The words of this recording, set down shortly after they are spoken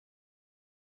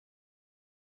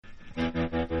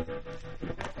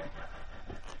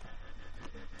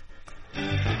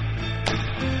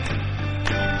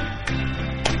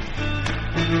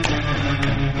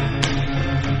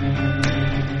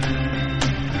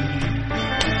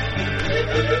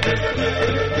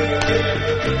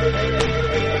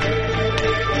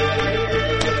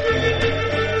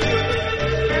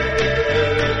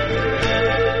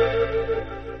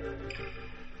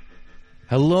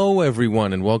Hello,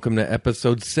 everyone, and welcome to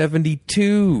episode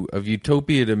 72 of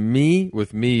Utopia to Me,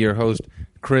 with me, your host,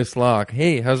 Chris Locke.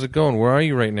 Hey, how's it going? Where are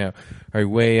you right now? Are you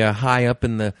way high up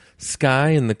in the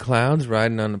sky, in the clouds,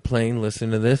 riding on a plane,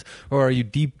 listening to this? Or are you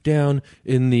deep down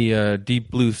in the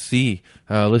deep blue sea,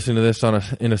 listening to this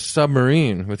in a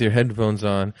submarine with your headphones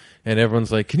on, and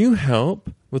everyone's like, can you help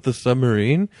with the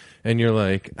submarine? And you're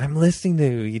like, I'm listening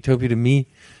to Utopia to Me,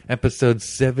 episode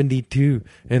 72,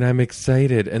 and I'm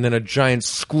excited. And then a giant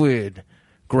squid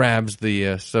grabs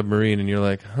the submarine, and you're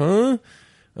like, huh?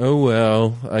 Oh,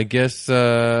 well, I guess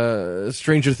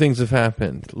stranger things have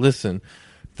happened. Listen,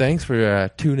 thanks for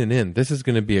tuning in. This is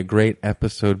going to be a great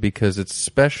episode because it's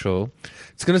special.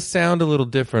 It's going to sound a little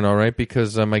different, all right,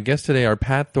 because my guests today are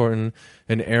Pat Thornton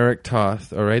and Eric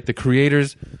Toth, all right, the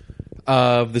creators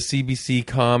of the CBC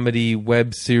comedy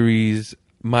web series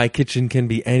My Kitchen Can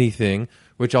Be Anything,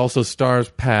 which also stars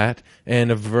Pat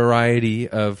and a variety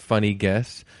of funny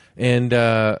guests. And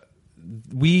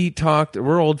we talked,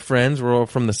 we're old friends, we're all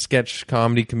from the sketch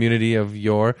comedy community of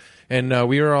yore, and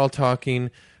we were all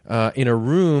talking in a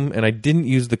room, and I didn't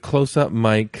use the close-up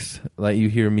mics like you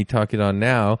hear me talking on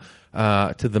now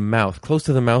to the mouth, close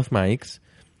to the mouth mics,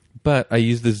 but I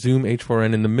used the Zoom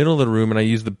H4n in the middle of the room, and I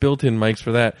used the built-in mics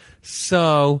for that.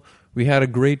 So we had a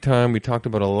great time. We talked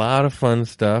about a lot of fun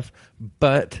stuff,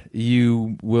 but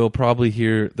you will probably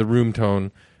hear the room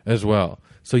tone as well.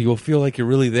 So you'll feel like you're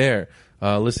really there.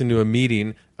 Listen to a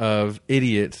meeting of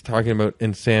idiots talking about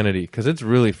insanity, because it's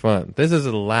really fun. This is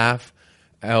a laugh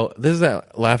out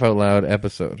loud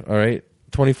episode. All right,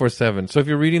 24/7. So if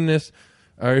you're reading this,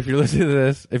 or if you're listening to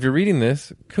this, if you're reading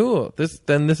this, cool. This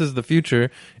is the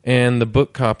future, and the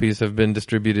book copies have been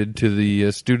distributed to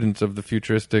the students of the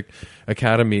Futuristic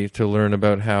Academy to learn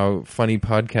about how funny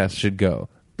podcasts should go.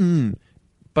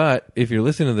 But if you're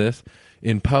listening to this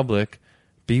in public,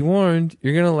 be warned,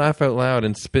 you're going to laugh out loud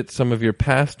and spit some of your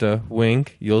pasta,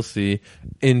 wink, you'll see,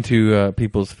 into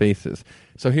people's faces.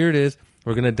 So here it is.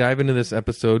 We're going to dive into this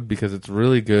episode because it's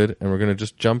really good, and we're going to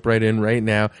just jump right in right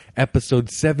now.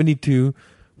 Episode 72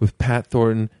 with Pat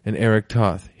Thornton and Eric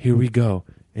Toth. Here we go.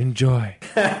 Enjoy.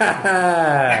 Yes.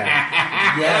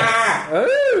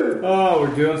 Oh,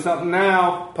 we're doing something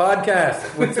now.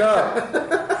 Podcast. What's up?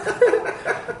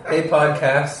 Hey,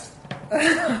 podcast.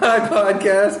 Hi,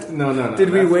 podcast. No. Did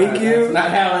we wake you? That's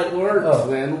not how it works,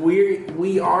 man.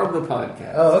 We are the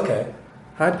podcast. Oh, okay.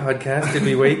 Hi, podcast. Did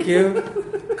we wake you?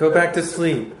 Go back to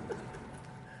sleep.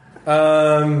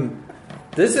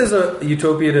 This is a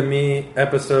Utopia to Me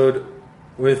episode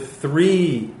with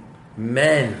 3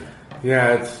 men.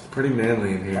 Yeah, it's pretty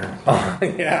manly in here. Oh,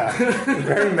 yeah.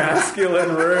 Very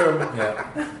masculine room.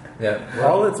 Yeah.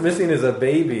 All that's missing is a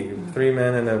baby. 3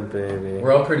 men and a baby.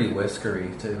 We're all pretty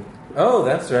whiskery, too. Oh,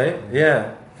 that's right.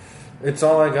 Yeah. It's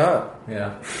all I got.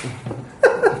 Yeah.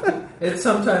 It's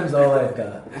sometimes all I've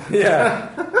got. Yeah.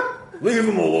 Leave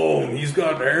him alone. He's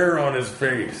got hair on his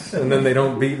face. And then they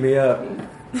don't beat me up.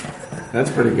 That's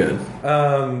pretty good.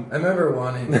 I remember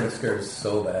wanting whiskers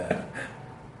so bad.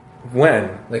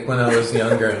 When? Like when I was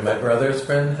younger, and my brother's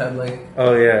friend had like,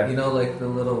 oh yeah, you know, like the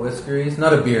little whiskeries,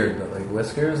 not a beard, but like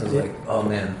whiskers. I was like, oh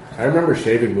man. I remember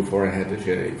shaving before I had to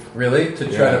shave. Really?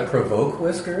 To try to provoke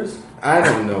whiskers? I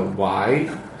don't know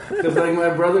why. Because like my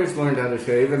brothers learned how to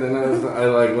shave, and then I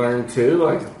like learned too.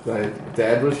 Like my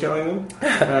dad was showing them,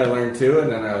 and I learned too,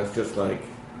 and then I was just like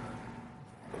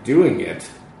doing it,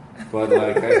 but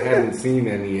like I hadn't seen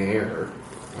any hair.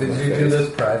 Did you do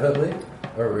this privately?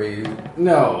 Or were you...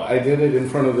 No, I did it in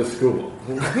front of the school.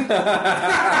 I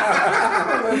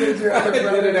did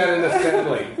it at an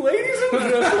assembly. Ladies and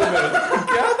gentlemen,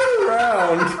 gather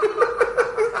around.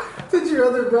 Did your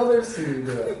other brothers see you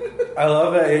do it? I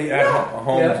love that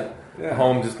at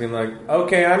home just being like,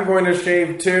 okay, I'm going to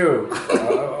shave too.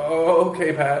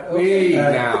 Okay, Pat. Me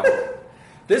now.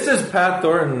 This is Pat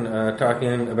Thornton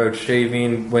talking about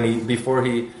shaving before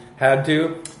he had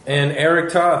to, and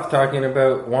Eric Toth talking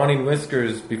about wanting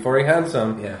whiskers before he had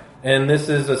some. Yeah. And this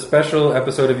is a special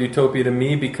episode of Utopia to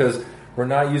Me because we're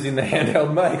not using the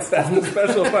handheld mics. That's the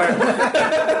special part.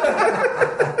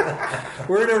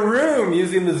 We're in a room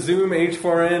using the Zoom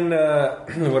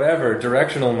H4n, whatever,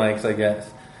 directional mics, I guess.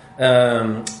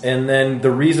 And then the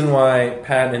reason why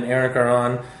Pat and Eric are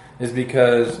on is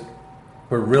because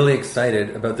we're really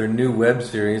excited about their new web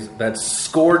series that's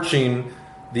scorching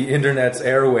the internet's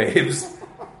airwaves,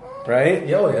 right?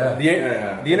 Oh, yeah.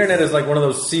 The internet is like one of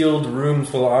those sealed rooms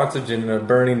full of oxygen in a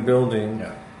burning building.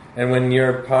 Yeah. And when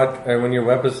your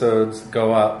webisodes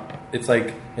go up, it's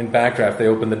like in Backdraft, they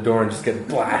open the door and just get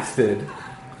blasted.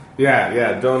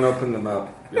 Yeah, don't open them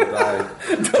up. You'll die.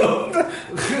 Don't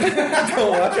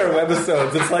watch our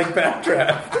webisodes. It's like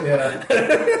Backdraft. Yeah.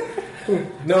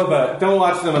 No, but Don't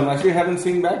watch them unless you haven't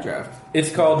seen Backdraft.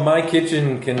 it's called My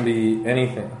Kitchen Can Be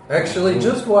Anything. Actually,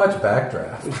 just watch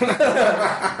Backdraft.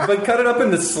 But cut it up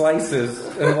into slices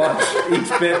and watch each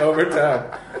bit over time.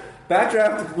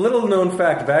 Backdraft, little known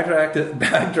fact,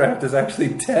 Backdraft is actually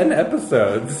 10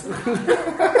 episodes.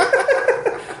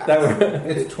 That were,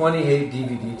 It's 28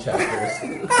 DVD chapters.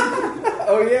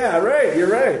 oh yeah, right,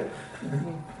 you're right.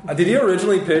 Did you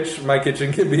originally pitch My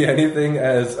Kitchen Can Be Anything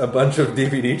as a bunch of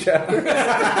DVD chapters?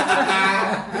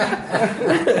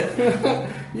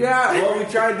 Yeah, well, we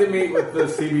tried to meet with the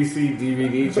CBC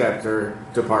DVD chapter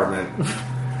department,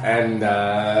 and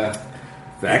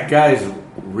that guy's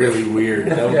really weird.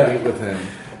 Don't Yeah. meet with him.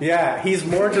 Yeah, he's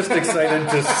more just excited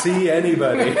to see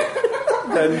anybody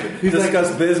than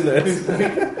discuss business.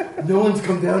 No one's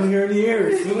come down here in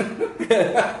years.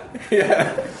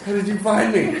 Yeah. How did you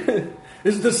find me?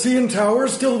 Is the CN Tower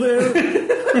still there?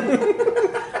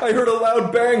 I heard a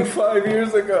loud bang 5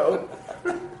 years ago.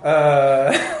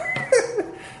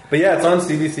 But yeah, it's on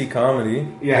CBC Comedy.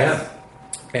 Yes.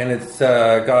 And it's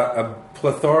got a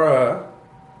plethora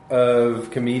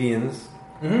of comedians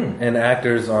and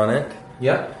actors on it.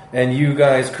 Yep. And you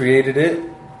guys created it.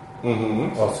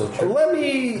 Mm-hmm. Also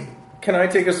true. Can I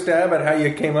take a stab at how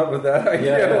you came up with that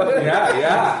idea?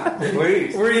 Yeah,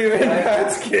 please. Were you in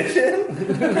Pat's kitchen?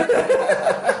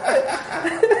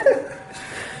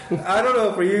 I don't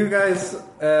know, for you guys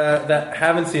that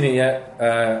haven't seen it yet,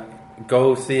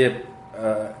 go see it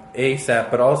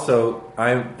ASAP. But also,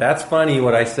 that's funny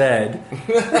what I said.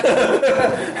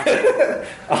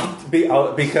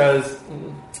 Because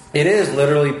it is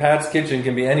literally Pat's Kitchen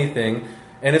Can Be Anything,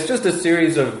 and it's just a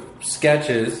series of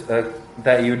sketches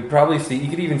that you'd probably see. You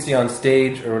could even see on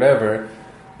stage or whatever,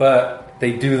 but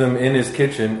they do them in his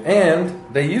kitchen, and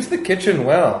they use the kitchen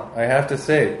well. I have to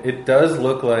say, it does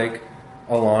look like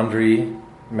a laundry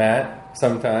mat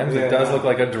sometimes. Yeah. It does look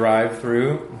like a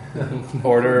drive-through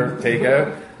order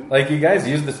takeout. Like, you guys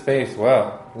use the space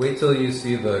well. Wait till you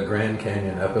see the Grand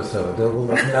Canyon episode. It will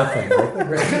look nothing like the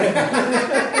Grand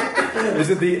Canyon. Is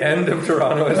it the end of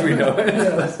Toronto as we know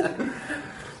it?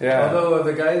 Yeah. Although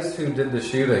the guys who did the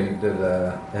shooting did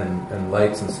and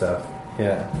lights and stuff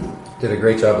Yeah. did a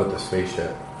great job with the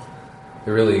spaceship.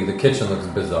 The kitchen looks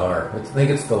bizarre. I think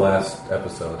it's the last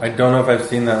episode. I don't know if I've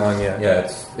seen that one yet. Yeah,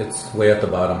 it's way at the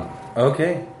bottom.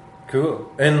 Okay, cool.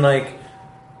 And like,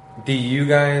 do you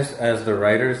guys as the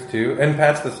writers too, and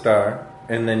Pat's the star,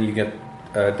 and then you get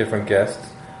different guests,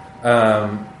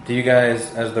 do you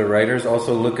guys as the writers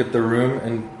also look at the room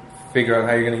and figure out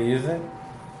how you're going to use it?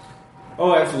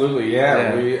 Oh, absolutely,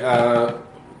 yeah.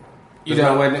 Yeah. We,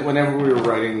 whenever we were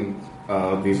writing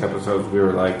these episodes, we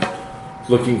were like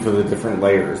looking for the different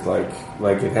layers. Like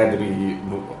it had to be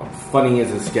funny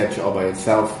as a sketch all by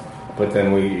itself, but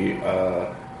then we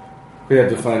had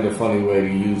to find a funny way to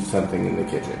use something in the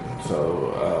kitchen.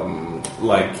 So,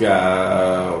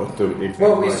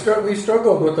 We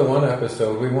struggled with the one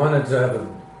episode. We wanted to have a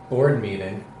board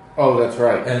meeting, Oh, that's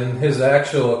right. and his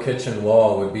actual kitchen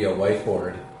wall would be a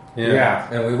whiteboard. Yeah.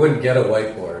 And we wouldn't get a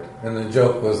whiteboard. And the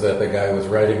joke was that the guy was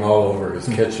writing all over his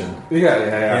kitchen,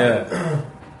 Yeah.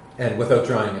 and without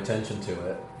drawing attention to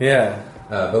it. Yeah.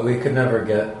 But we could never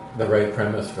get the right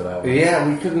premise for that one. Yeah,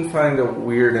 we couldn't find a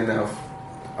weird enough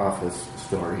office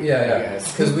story. Yeah.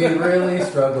 Because we really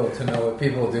struggled to know what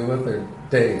people do with their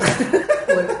days.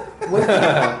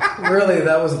 Really,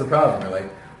 that was the problem. We're like,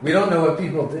 we don't know what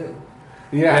people do.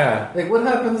 Yeah. Like, what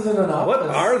happens in an office? What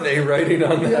are they writing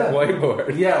on that Yeah.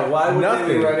 whiteboard? Yeah, why would they Nothing.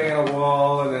 be writing on a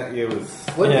wall and it was...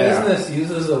 What Yeah. business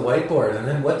uses a whiteboard, and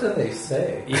then what do they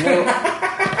say? You know,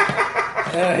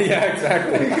 yeah,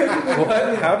 exactly.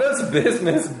 How does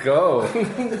business go?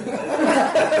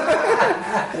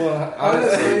 Well,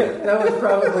 Honestly, that was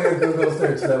probably a Google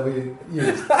search that we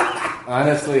used.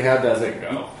 honestly, how does it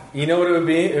go? You know what it would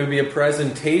be? It would be a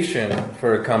presentation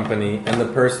for a company, and the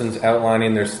person's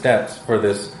outlining their steps for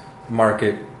this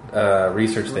market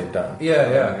research they've done.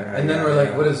 Yeah. And then we're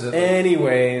like, what is it?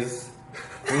 Anyways,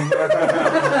 Nailed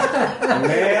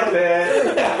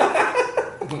it!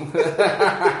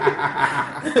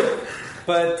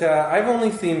 but I've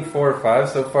only seen 4 or 5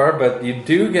 so far. But you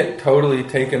do get totally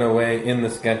taken away in the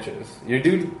sketches. You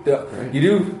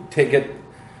do take it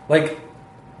like.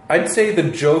 I'd say the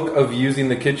joke of using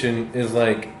the kitchen is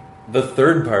like the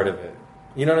third part of it.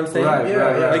 You know what I'm saying?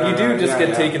 Right. Like you do just get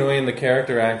yeah. taken away in the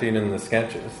character acting in the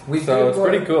sketches. We So did it's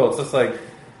pretty work. cool. It's just like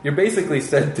you're basically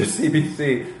said to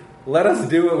CBC, let us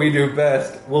do what we do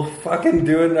best. We'll fucking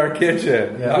do it in our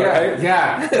kitchen. Yeah. All right?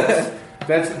 Yeah.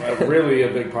 That's really a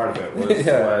big part of it.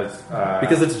 Was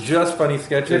Because it's just funny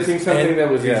sketches. picking something that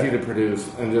was yeah. easy to produce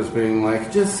and just being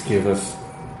like, just give us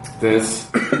this.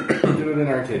 Do it in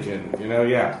our kitchen. You know,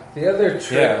 yeah. The other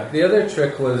trick, Yeah. the other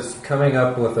trick was coming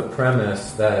up with a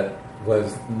premise that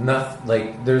was not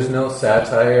like there's no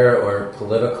satire or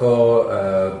political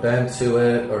bent to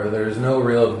it, or there's no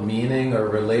real meaning or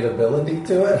relatability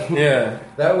to it. Yeah.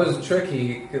 That was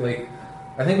tricky. Like,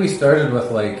 I think we started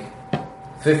with like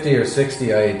 50 or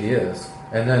 60 ideas,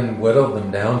 and then whittled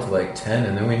them down to like 10,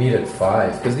 and then we needed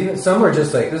 5 because even some were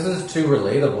just like, this is too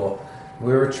relatable.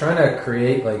 We were trying to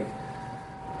create like,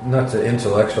 not to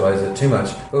intellectualize it too much,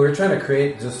 but we were trying to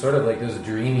create just sort of like this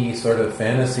dreamy sort of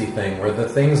fantasy thing where the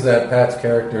things that Pat's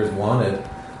characters wanted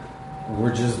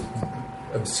were just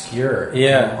obscure,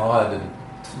 Yeah. and odd, and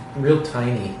real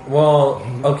tiny. Well,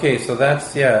 okay, so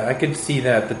that's, yeah, I could see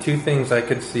that. The two things I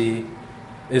could see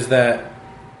is that,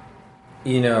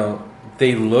 you know,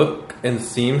 they look and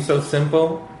seem so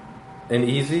simple and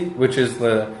easy, which is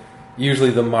usually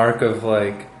the mark of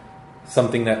like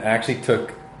something that actually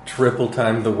took triple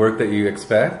time the work that you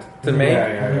expect to make.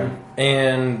 Yeah.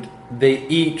 And they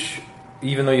each,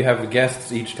 even though you have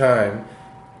guests each time,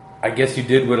 I guess you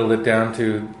did whittle it down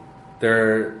to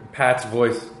their Pat's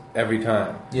voice every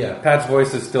time. Yeah. Pat's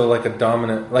voice is still like a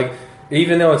dominant, like,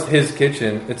 even though it's his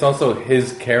kitchen, it's also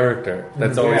his character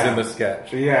that's always Yeah. in the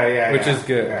sketch. Yeah. Which is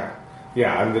good.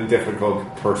 Yeah, I'm the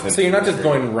difficult person. So you're not just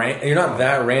going, you're not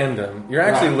that random. You're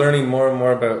actually Right. learning more and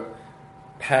more about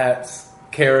Pat's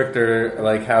character,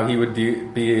 like how he would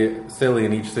be silly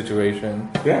in each situation.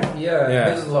 Yeah.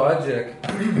 Yeah, his logic,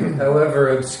 however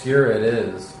obscure it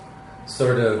is,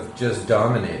 sort of just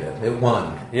dominated. It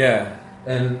won. Yeah.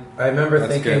 And I remember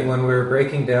That's thinking good. when we were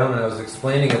breaking down and I was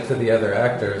explaining it to the other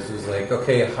actors, it was like,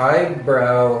 okay,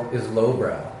 highbrow is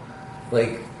lowbrow.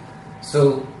 Like,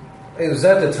 so it was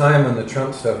at the time when the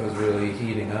Trump stuff was really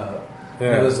heating up.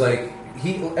 Yeah. It was like,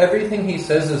 everything he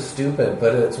says is stupid,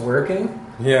 but it's working.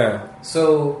 Yeah.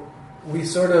 So we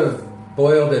sort of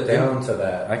boiled it down to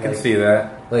that. I can Like, see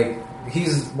that. Like, he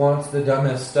wants the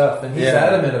dumbest stuff, and he's Yeah.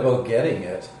 adamant about getting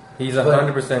it. He's But-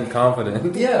 100%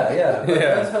 confident. Yeah. But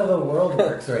Yeah. that's how the world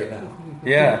works right now.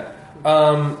 Yeah.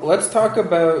 Let's talk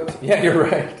about... Yeah, you're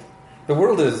right. The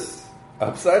world is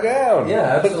upside down.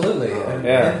 Yeah, absolutely. And,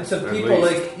 Yeah. and to At people,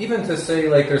 least. like, even to say,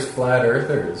 like, there's flat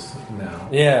earthers now.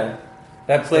 Yeah.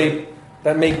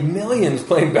 That make millions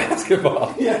playing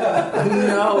basketball. Yeah,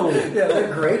 no. Yeah,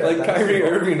 they're great at Like Kyrie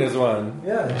basketball. Irving is one.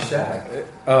 Yeah, and Shaq.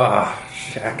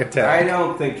 Shaq I attack.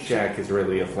 don't think Shaq is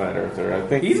really a flat earther. I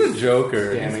think He's a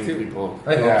joker. scamming He's too- people.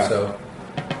 I hope so.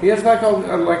 He has like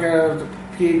a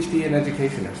PhD in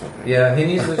education or something. Yeah, he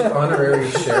needs an honorary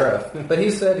sheriff. But he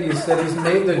said he's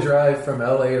made the drive from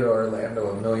LA to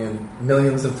Orlando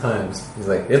millions of times. He's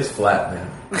like, it's flat, man.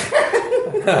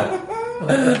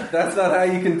 That's not how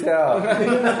you can tell.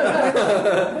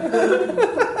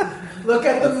 Look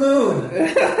at the moon.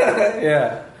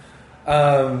 Yeah.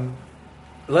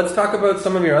 Let's talk about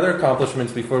some of your other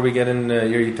accomplishments before we get into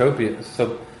your utopias.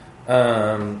 So,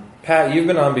 Pat, you've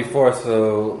been on before,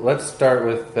 so let's start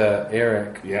with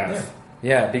Eric. Yes.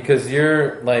 Yeah, because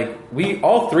you're like,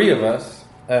 all three of us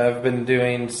have been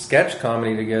doing sketch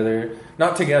comedy together.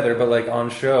 Not together, but like on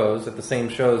shows, at the same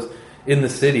shows in the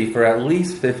city for at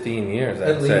least 15 years, I'd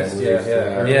At say. least,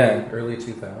 yeah. Yeah. Early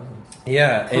 2000s.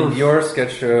 Yeah, and your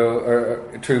sketch show or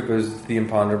troupe is The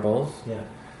Imponderables. Yeah.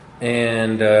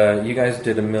 And you guys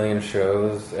did a million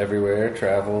shows everywhere,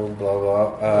 traveled, blah,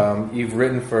 blah. You've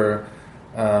written for...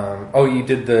 you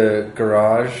did the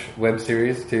Garage web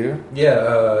series too?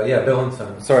 Yeah, Bill and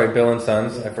Sons. Sorry, Bill and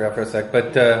Sons. I forgot for a sec.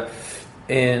 But,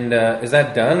 is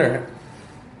that done or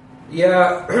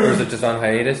Yeah. is it just on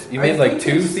hiatus? You made I like think 2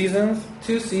 it's- seasons?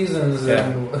 2 seasons, Yeah.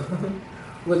 and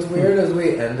what's weird is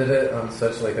we ended it on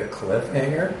such like a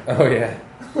cliffhanger. Oh, yeah.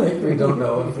 Like, we don't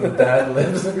know if the dad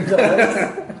lives or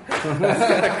dies.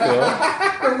 Cool.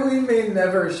 And we may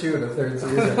never shoot a 3rd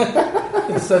season.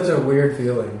 It's such a weird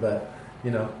feeling, but,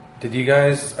 you know. Are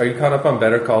you caught up on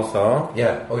Better Call Saul?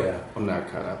 Yeah, oh yeah. I'm not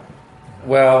caught up.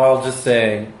 Well, I'll just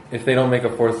say, if they don't make a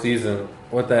 4th season,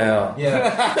 what the hell? Yeah.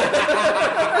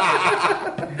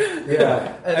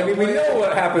 Yeah. And I mean, we know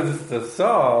what happens to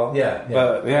Saul. Yeah, yeah.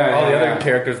 But Yeah, all the yeah, other yeah.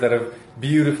 characters that have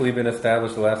beautifully been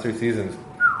established the last 3 seasons.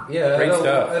 Yeah, Great at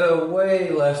stuff. at a way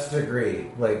less degree,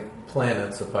 like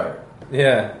planets apart.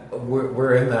 Yeah.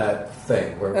 We're in that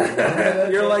thing.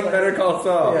 You're like Better Call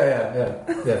Saul. Yeah.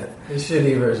 The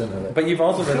shitty version of it. But you've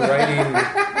also been writing...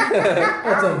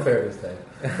 That's unfair to say.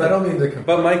 But I don't mean to.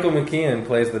 But Michael McKean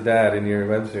plays the dad in your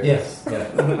web series. Yes, yeah.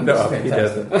 No, he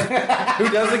doesn't. Who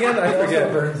does again? I He also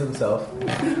forget. burns himself.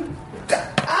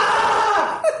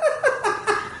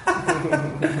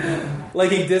 Like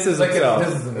he disses Like himself.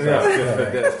 this is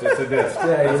himself. Just a diss.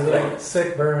 Yeah, he's like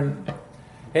sick burn.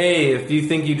 Hey, if you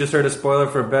think you just heard a spoiler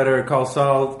for Better Call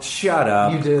Saul, shut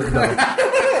up. You did no.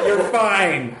 You're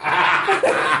fine.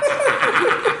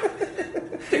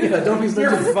 Yeah, don't be such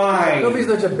You're a fine. Don't be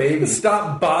such a baby.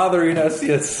 Stop bothering us,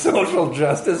 you social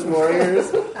justice warriors.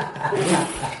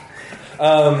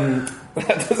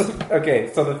 That doesn't,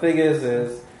 okay, so the thing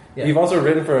is Yeah. you've also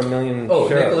written for a million Oh,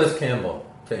 shows. Nicholas Campbell.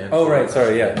 To answer Oh, right, your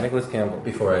sorry, question. yeah, Nicholas Campbell.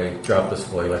 Before I drop the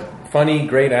spoiler. Funny,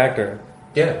 great actor.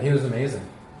 Yeah, he was amazing.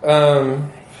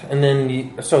 And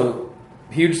then, so,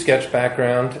 huge sketch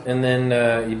background, and then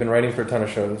you've been writing for a ton of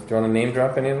shows. Do you want to name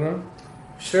drop any of them?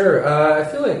 Sure. I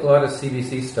feel like a lot of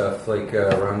CBC stuff, like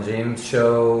Ron James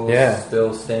show, Yeah.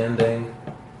 Still Standing.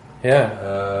 Yeah.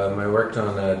 I worked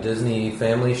on a Disney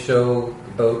family show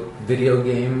about video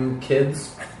game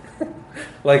kids.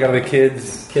 Like, are the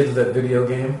kids... Kids that video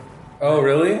game. Oh,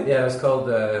 really? Yeah, it was called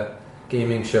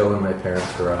Gaming Show in My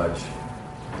Parents' Garage.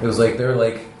 It was like, it was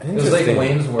like Interesting.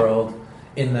 Wayne's World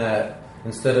in that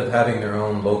instead of having their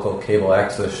own local cable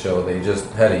access show, they just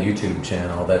had a YouTube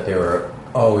channel that they were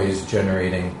always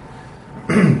generating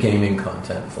gaming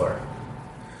content for.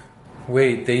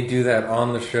 Wait, they do that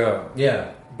on the show.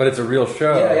 Yeah. But it's a real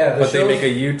show. Yeah, the but they show's- make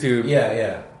a YouTube... Yeah,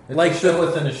 yeah. It's Like a show the-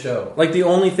 within a show. Like, the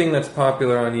only thing that's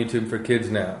popular on YouTube for kids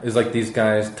now is, like, these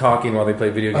guys talking while they play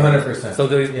video games. 100%. So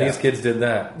these Yeah. kids did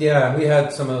that. Yeah, we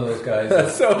had some of those guys.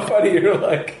 That's so funny. You're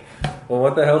like, well,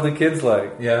 what the hell do kids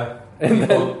like? Yeah. And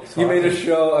then People you made a talking.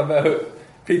 show about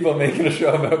people making a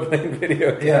show about playing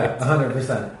video games. Yeah,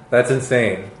 100%. That's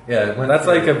insane. Yeah, it went That's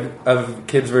through- like a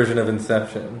kids' version of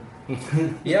Inception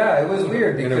Yeah, it was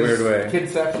weird in because a weird way.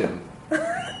 Kidception.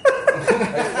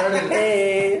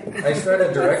 I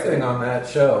started directing on that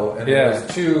show, and Yeah. there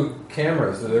was two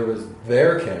cameras. So there was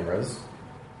their cameras,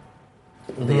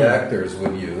 the actors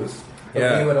would use, but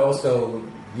Yeah. we would also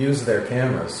use their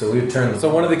cameras. So we would turn them So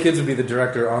one of on. the kids would be the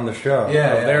director on the show,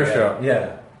 yeah, of yeah, their yeah, show. Yeah,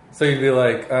 So you'd be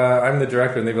like, I'm the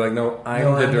director, and they'd be like, no, I'm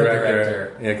No, the I'm the director.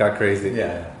 director. Yeah, it got crazy.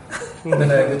 yeah. And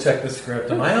then I had to check the script.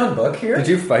 Am I on book here? Did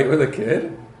you fight with a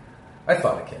kid? I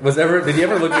fought a kid. Did you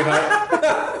ever look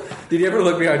behind? Did you ever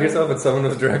look behind yourself and someone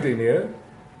was directing you?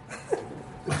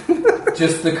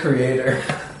 Just the creator.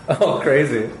 Oh,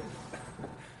 crazy.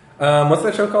 What's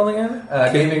that show called again?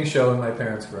 Gaming show in my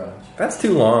parents' garage. That's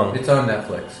too long. It's on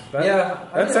Netflix. That, yeah,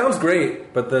 that sounds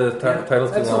great, but the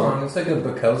title's too that's so long. long. It's like a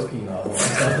Bukowski novel. Or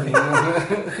something.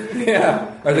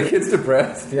 Yeah. Are the kids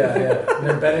depressed? Yeah, yeah. And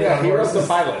they're betting Yeah, on he wrote the horses.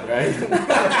 pilot, right?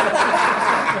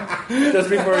 Just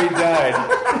before he died,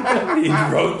 he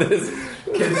wrote this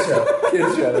Kids show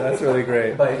kids show. That's really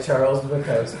great. by Charles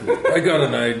Bukowski. I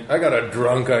got a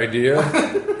drunk idea.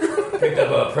 Picked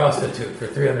up a prostitute for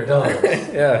 $300.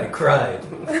 I Yeah. cried.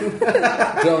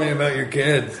 Tell me about your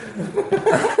kids.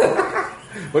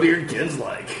 What are your kids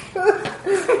like?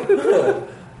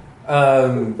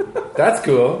 That's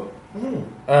cool.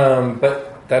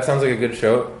 But that sounds like a good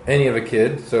show. And you have a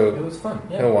kid, It so was fun.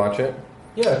 he'll Yeah, watch it.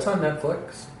 yeah. It's on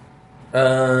Netflix.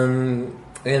 And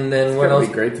then It's what gonna else?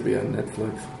 be great to be on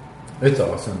Netflix. It's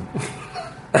awesome.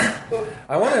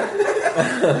 I want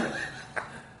to.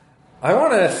 I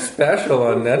want a special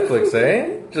on Netflix,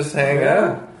 eh? Just hang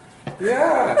out.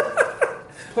 Yeah.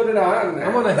 Put it on. I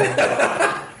want to.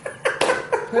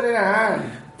 Put it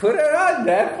on. Put it on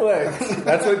Netflix.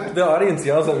 That's what the audience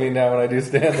yells at me now when I do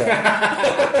stand up.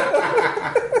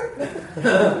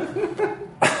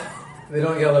 They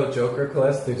don't yell out Joker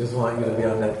Quest. They just want you to be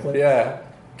on Netflix. Yeah.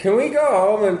 Can we go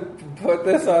home and put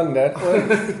this on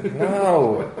Netflix?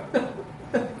 No.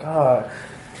 God.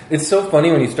 It's so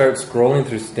funny when you start scrolling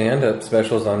through stand-up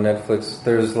specials on Netflix.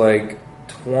 There's like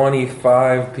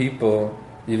 25 people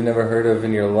you've never heard of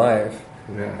in your life.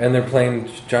 Yeah. And they're playing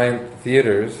giant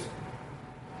theaters.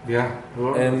 Yeah.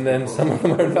 And then some of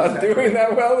them are not doing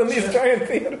that well in these giant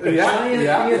theaters. Giant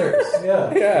Yeah. theaters.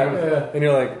 Yeah. Yeah. Yeah. And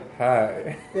you're like,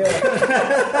 hi. Yeah.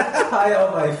 Hi,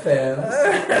 all my fans.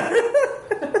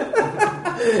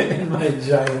 In my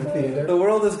giant theater. The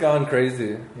world has gone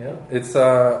crazy. Yeah. It's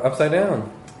upside down.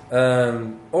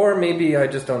 Or maybe I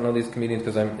just don't know these comedians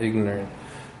because I'm ignorant.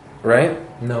 Right?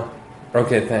 No.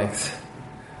 Okay, thanks.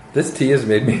 This tea has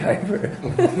made me hyper.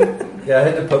 Yeah, I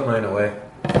had to put mine away.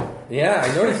 Yeah,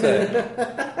 I noticed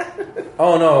that.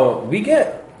 Oh no, you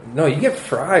get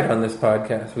fried on this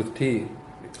podcast with tea.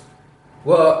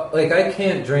 Well, like I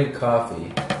can't drink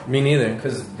coffee Me neither.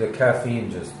 because the caffeine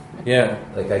just Yeah.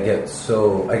 like I get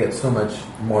so much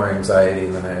more anxiety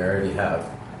than I already have.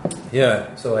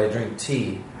 Yeah. So I drink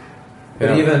tea, but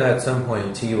Yeah. even at some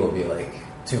point, tea will be like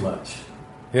too much,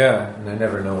 Yeah. and I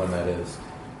never know when that is.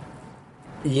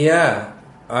 Yeah.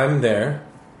 I'm there.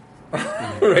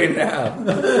 Right now.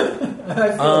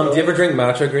 Do you ever drink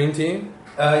matcha green tea?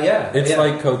 Yeah, It's yeah.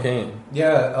 like cocaine.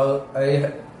 Yeah,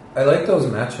 I like those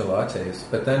matcha lattes,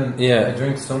 but then Yeah. I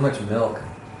drink so much milk.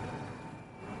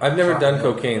 I've never done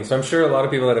cocaine, so I'm sure a lot of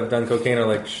people that have done cocaine are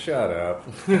like, shut up.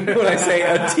 When I say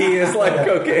a tea is like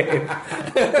cocaine.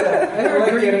 I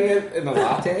like getting it in a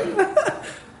latte.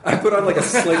 I put on like a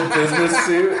slick business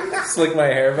suit, slick my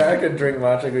hair back, and drink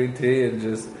matcha green tea and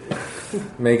just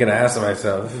make an ass of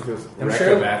myself. Just I'm wreck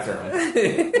sure- the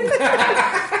bathroom.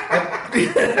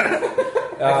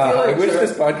 I wish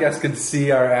this podcast could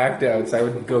see our act outs. I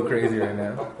would go crazy right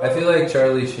now. I feel like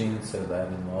Charlie Sheen said that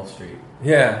in Wall Street.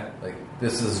 Yeah. Like,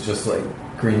 this is just like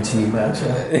green tea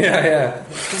matcha. Yeah.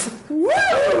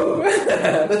 Woo!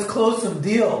 Let's close some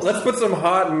deals. Let's put some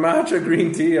hot matcha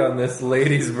green tea on this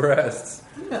lady's breasts.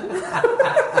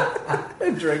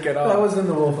 And drink it That all. was in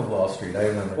The Wolf of Wall Street, I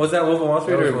remember. Was that Wolf of Wall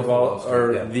Street That was or, Wolf of Wall, Wall Street,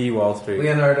 or yeah. the Wall Street?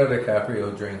 Leonardo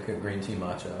DiCaprio drank a green tea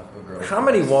matcha off a girl. How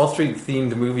many Wall Street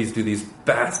themed movies do these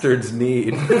bastards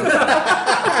need? That's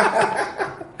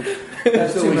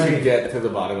what too we many. should get to the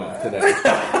bottom of today.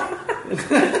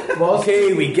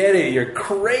 Okay, we get it. You're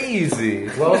crazy.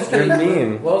 Wall Street, You're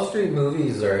mean. Wall Street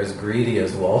movies are as greedy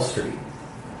as Wall Street.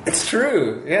 It's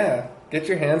true. Yeah. Get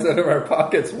your hands out of our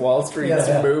pockets, Wall Street's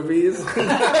Yeah. movies.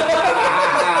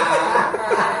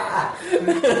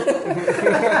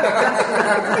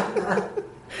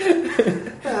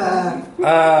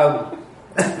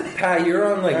 Pat,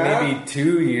 you're on like Yeah? maybe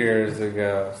 2 years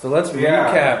ago. So let's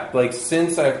Yeah. recap. Like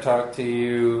since I've talked to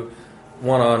you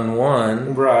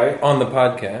one-on-one Right. on the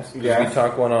podcast. 'Cause Yeah. we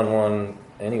talk one-on-one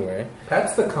anyway.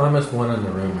 Pat's the calmest one in the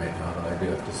room right now, though, I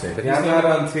do have to say. But Yeah, I'm not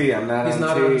on tea. I'm not he's on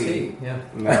not tea. on tea. Yeah.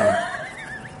 No.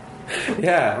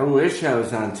 Yeah. I wish I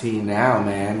was on tea now,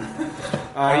 man.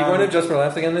 Are you going to Just for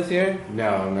Laughs again this year?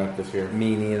 No, not this year.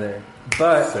 Me neither.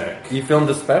 But Sick. you filmed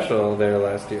a special there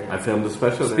last year. I filmed a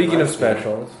special there Speaking of last year.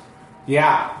 specials,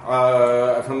 Yeah,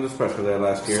 I filmed a special there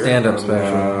last year. Stand-up on,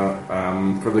 special.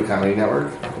 for the Comedy Network.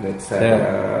 And it's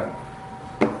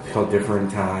called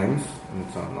Different Times. And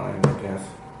it's online, I guess.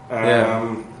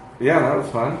 Yeah, that was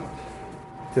fun.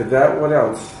 Did that, what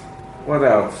else?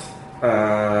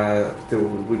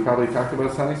 We probably talked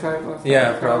about Sunnyside last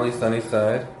yeah, time? probably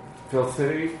Sunnyside. Phil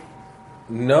City?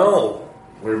 No,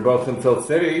 We were both in Phil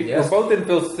City. Yes. we're both in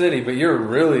Phil City, but you're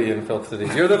really in Phil City.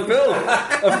 You're the Phil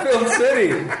of Phil City.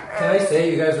 Can I say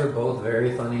you guys were both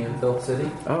very funny in Phil City?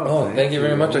 Oh, thank you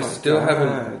very much. I my still God.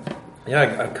 haven't.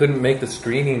 Yeah, I couldn't make the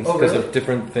screenings Oh, because really? of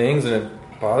different things, and it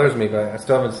bothers me. But I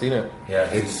still haven't seen it. Yeah.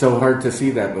 It's so hard to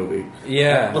see that movie.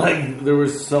 Yeah, Like, there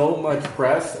was so much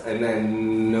press and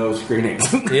then no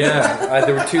screenings. yeah.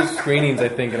 There were 2 screenings, I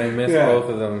think, and I missed Yeah. both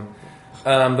of them.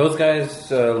 Those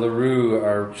guys, LaRue,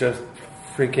 are just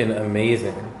freaking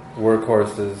amazing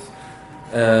workhorses,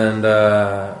 and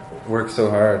work so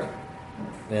hard.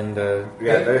 And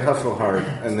Yeah, they hustle hard,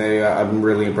 and they. I'm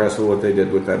really impressed with what they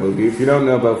did with that movie. If you don't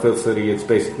know about Phil City, it's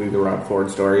basically the Rob Ford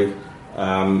story,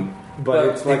 but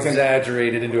it's like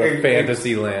exaggerated into a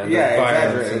fantasy land. Yeah, of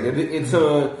violence. exaggerated. It's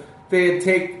a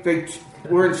they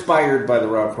were inspired by the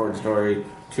Rob Ford story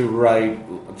to write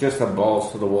just a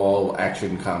balls to the wall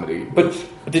action comedy, But which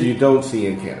did- you don't see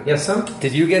in Canada. Yeah, some.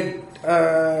 Did you get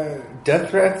death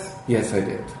threats? Yes, I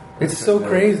did. It's so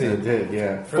crazy. I did.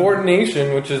 Yeah. Ford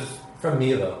Nation, which is From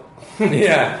me, though.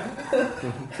 yeah,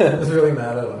 I was really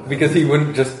mad at him. because he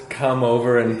wouldn't just come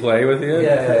over and play with you.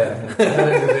 Yeah.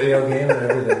 The video game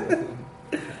and everything.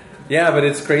 Yeah, but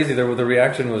it's crazy. The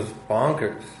reaction was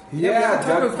bonkers. Yeah, we haven't talked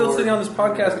Doug about Phil Ford. City on this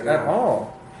podcast Yeah. at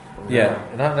all. Yeah,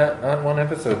 not one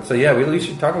episode. So yeah, we at least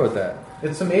should talk about that.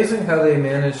 It's amazing how they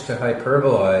managed to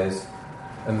hyperbolize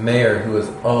a mayor who was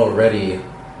already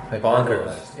Bonkers.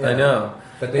 hyperbolized. Yeah. I know.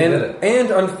 But they and, did it. And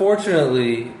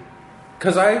unfortunately,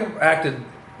 because I acted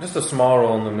just a small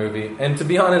role in the movie, and to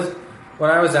be honest, when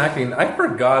I was acting, I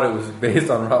forgot it was based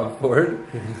on Rob Ford.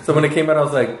 So when it came out, I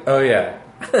was like, oh yeah.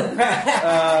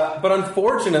 But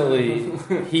unfortunately,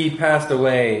 he passed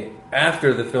away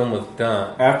after the film was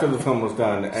done. After the film was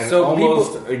done, and So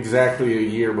almost exactly a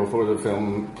year before the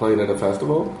film played at a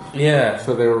festival. Yeah.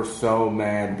 So they were so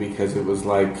mad because it was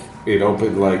like it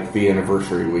opened like the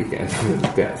anniversary weekend of his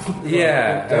death.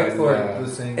 Yeah. Doug And, Ford uh,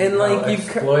 was saying and, how like, you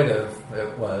exploitive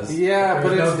it was. Yeah, there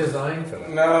but was no it's- design for that.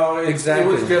 No,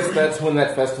 Exactly. It was just that's when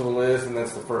that festival is, and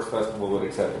that's the first festival that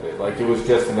accepted it. Like it was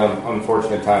just an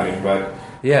unfortunate timing, but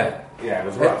Yeah. Yeah, it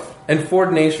was rough. And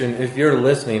Ford Nation, if you're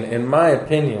listening, in my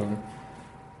opinion,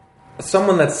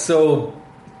 someone that's so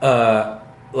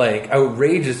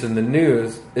outrageous in the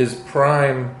news is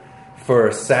prime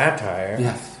for satire.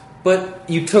 Yes. But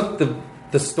you took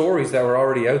the stories that were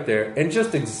already out there and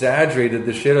just exaggerated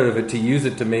the shit out of it to use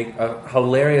it to make a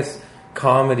hilarious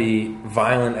comedy,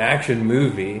 violent action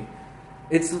movie.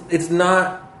 It's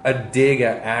not a dig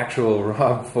at actual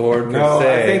Rob Ford per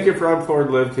se. I think if Rob Ford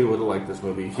lived, he would have liked this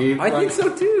movie. I think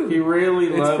so too. He really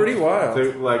It's loved pretty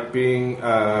wild. being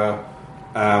the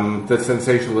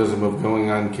sensationalism of going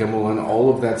on Kimmel and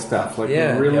all of that stuff. He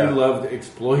really loved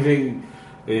exploiting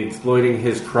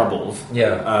his troubles.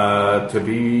 To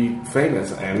be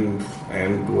famous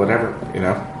and whatever,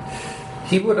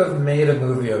 He would have made a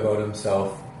movie about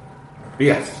himself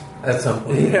Yes. at some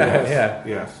point.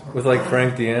 Yes. With like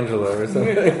Frank D'Angelo or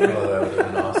something. Oh, that would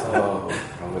have been awesome.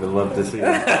 I would have loved to see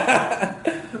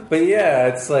it. But yeah,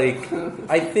 it's like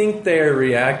I think they're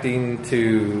reacting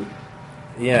to.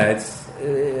 Yeah, it's.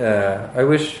 I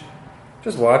wish.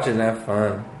 Just watch it and have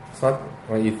fun. It's not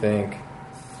what you think.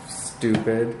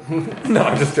 Stupid. No,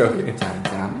 I'm just joking.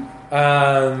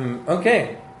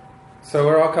 Okay, so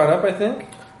we're all caught up, I think.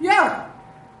 Yeah.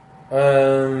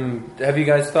 Have you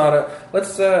guys thought of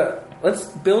let's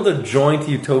build a joint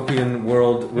utopian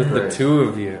world with the two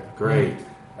of you. Great.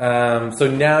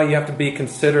 So now you have to be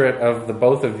considerate of the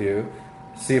both of you.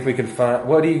 See if we can find.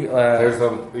 What do you?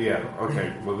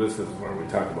 Okay. Well, this is where we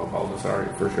talk about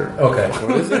Baldessari for sure. Okay.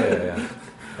 What is it? Yeah.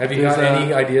 Have you got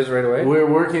any ideas right away? We're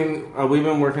working. We've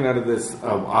been working out of this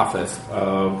office,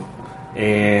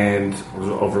 and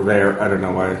over there. I don't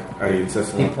know why I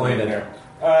insisted. He pointed there.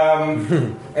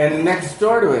 And next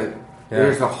door to it,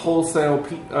 there's a wholesale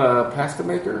pasta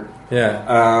maker.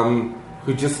 Yeah.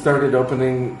 Who just started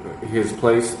opening his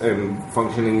place and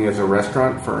functioning as a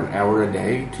restaurant for an hour a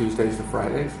day, Tuesdays to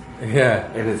Fridays. Yeah.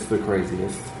 And it's the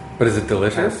craziest But is it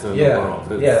delicious? pasta in the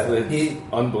world. It's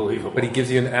unbelievable. But he gives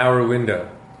you an hour window.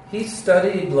 He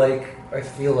studied I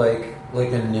feel like a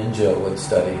ninja would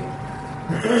study.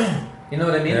 You know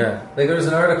what I mean? Yeah. Like there was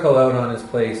an article out on his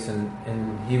place, and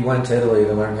he went to Italy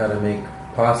to learn how to make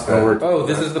pasta. Oh,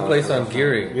 this is the place on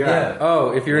Geary. Yeah.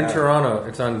 Oh, if you're in Toronto,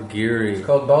 it's on Geary. It's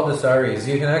called Baldessari's.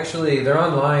 You can actually, they're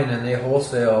online and they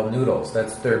wholesale noodles.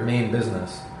 That's their main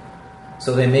business.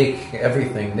 So they make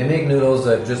everything. They make noodles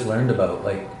I've just learned about,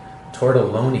 like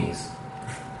tortellonis,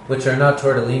 which are not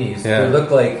tortellinis. Yeah. They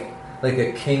look like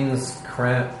a king's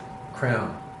crown.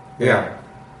 Yeah.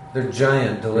 They're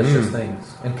giant, delicious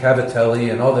things. And cavatelli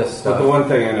and all this stuff. But the one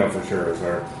thing I know for sure is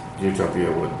our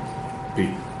utopia would be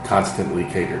constantly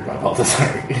catered by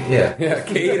Baldessari. Yeah. Yeah,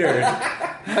 catered.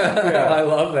 I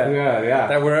love that. Yeah.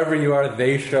 That wherever you are,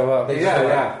 they show up.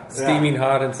 Steaming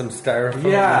hot in some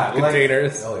styrofoam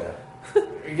containers. Oh, yeah.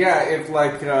 Yeah, if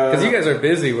Because you guys are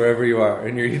busy wherever you are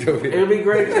in your utopia. it would be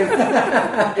great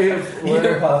if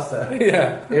Eating pasta.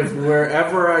 Yeah. if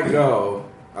wherever I go,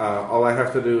 all I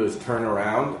have to do is turn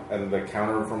around and the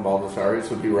counter from Baldessari's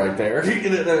would be right there. You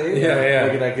know what I mean? Yeah.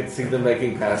 And I could see them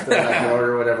making pasta and I can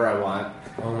order whatever I want.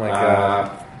 Oh my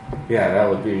god. Yeah, that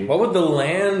would be. What would the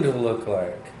land look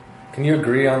like? Can you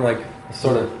agree on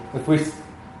sort of if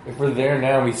we're there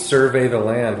now and we survey the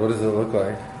land, what does it look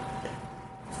like?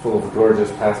 Full of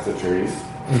gorgeous pasta trees.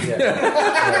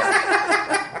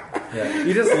 Yeah.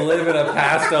 You just live in a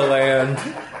pasta land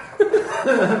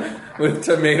with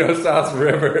tomato sauce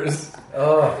rivers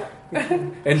Oh.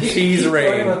 and cheese Keep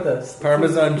rain, going with this.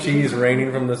 Parmesan cheese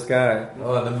raining from the sky.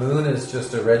 Oh, the moon is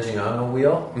just a Reggiano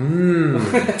wheel.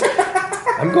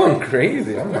 I'm going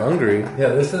crazy. I'm hungry. Yeah,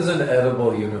 this is an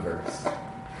edible universe.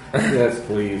 Yes,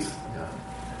 please.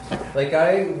 Like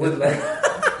I would like.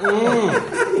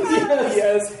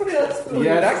 Yes.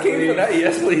 That came from that.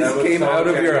 Yes, please. That was Came so out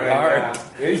of your catchy, heart.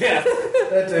 Yeah.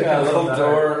 That did A come little from the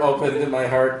door opened in my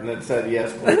heart and it said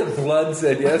yes, please. The blood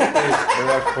said yes, please.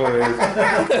 heart.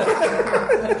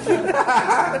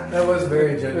 That was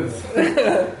very genuine.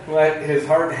 But his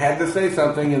heart had to say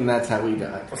something, and that's how he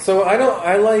died. So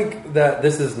I like that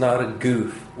this is not a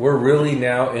goof. We're really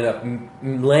now in a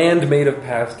land made of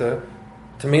pasta,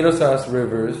 tomato sauce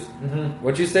rivers.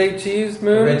 What'd you say? Cheese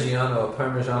moon? Reggiano,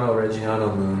 Parmigiano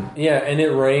Reggiano moon. Yeah, and it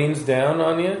rains down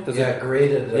on you. Does it?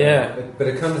 Grated. But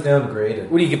it comes down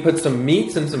grated. What do you could put some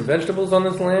meats and some vegetables on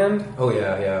this land? Oh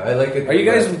yeah. I like it. Are you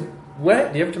guys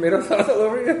wet? Do you have tomato sauce all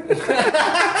over you?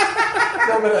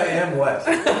 No, but I am wet.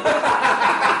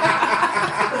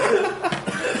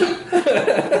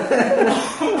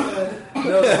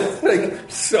 No, it's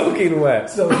like soaking wet.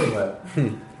 Soaking wet.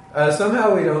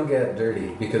 Somehow we don't get dirty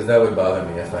because that would bother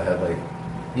me if I had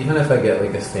even if I get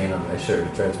a stain on my shirt,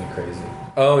 it drives me crazy.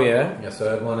 Oh yeah. Yeah,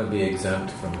 so I'd want to be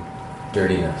exempt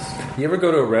dirtiness. You ever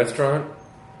go to a restaurant,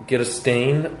 get a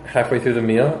stain halfway through the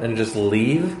meal, and just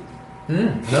leave?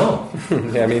 No.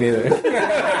 Yeah, me neither.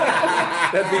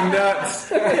 That'd be nuts.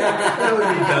 That would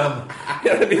be dumb.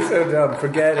 Yeah, that'd be so dumb.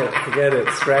 Forget it.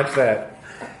 Scratch that.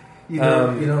 You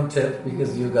don't tip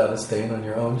because you got a stain on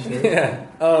your own shirt? Yeah.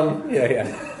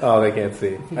 Yeah. Oh, they can't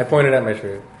see. I pointed at my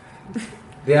shirt.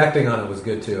 The acting on it was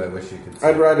good too. I wish you could see.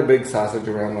 I'd ride a big sausage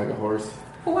around like a horse.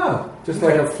 Oh, wow. Just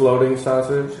like a floating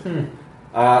sausage.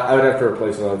 I would have to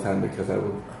replace it all the time because I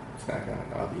would snack on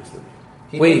it, obviously.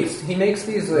 He makes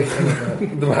these like...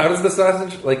 How does the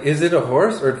sausage, like, is it a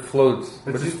horse or it floats?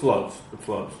 It just floats. It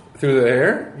floats. Through the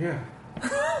air? Yeah.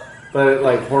 But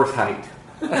like horse height.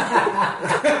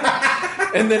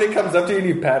 And then it comes up to you and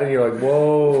you pat it and you're like,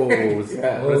 whoa.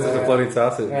 Yeah. What is this, a floating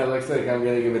sausage? Yeah, it looks like I'm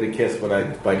going to give it a kiss when I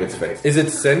bite its face. Is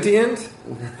it sentient?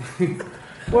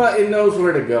 Well, it knows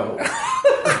where to go.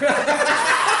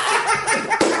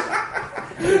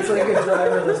 It's like a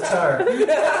driverless car.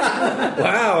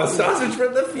 Wow, a sausage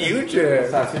from the future.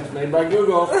 Sausage made by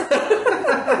Google.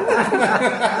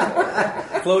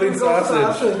 Floating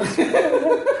sausage.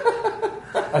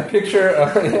 I picture...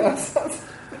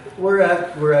 We're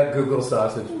at Google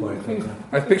sausage point right now.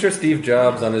 I picture Steve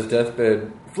Jobs on his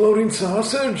deathbed. Floating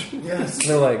sausage? Yes. And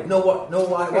they're like... No,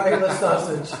 wireless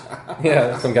sausage.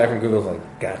 Yeah, some guy from Google's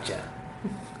like, gotcha.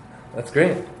 That's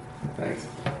great. Thanks.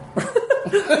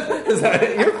 Is that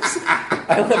it?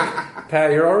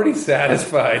 Pat, you're already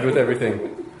satisfied with everything.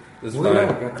 This is Well, yeah,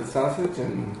 fine. got the sausage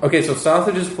and... Okay, so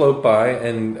sausages float by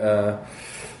and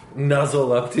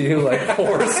nuzzle up to you like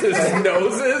horses'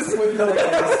 noses. With no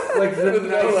legs. Like the With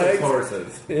no nicest legs.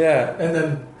 horses. Yeah.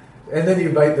 And then you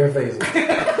bite their faces.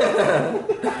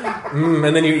 And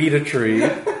then you eat a tree.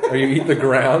 Or you eat the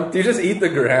ground. Do you just eat the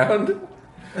ground?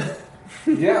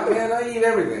 Yeah, man, I eat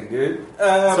everything, dude.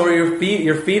 So your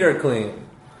feet are clean.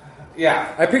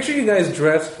 Yeah. I picture you guys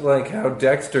dressed like how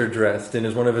Dexter dressed in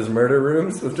one of his murder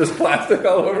rooms with just plastic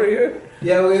all over you.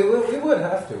 Yeah, we would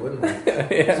have to, wouldn't we?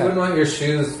 Yeah. You wouldn't want your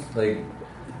shoes like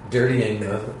dirtying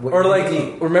the. Or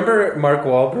like, remember Mark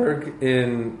Wahlberg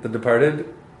in The Departed?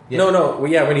 Yeah. No,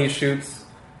 well, yeah, when he shoots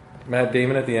Matt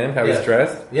Damon at the end, how he's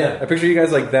dressed. Yeah. I picture you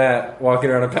guys like that, walking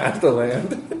around a pasta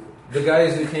land. The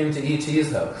guys who came to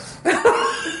E.T.'s house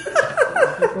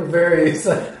were very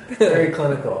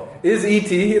clinical. Is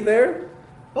E.T. there?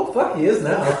 Oh fuck, he is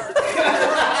now.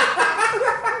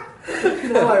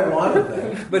 No, I wanted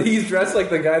that. But he's dressed like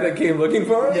the guy that came looking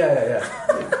for him? Yeah.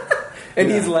 And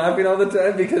he's laughing all the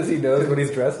time because he knows what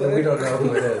he's dressed But like? we don't know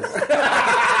who it is.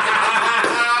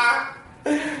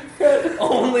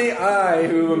 Only I,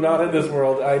 who am not in this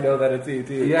world, I know that it's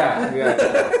E.T. Yeah.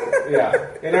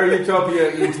 In our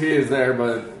utopia, E.T. is there,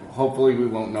 but hopefully we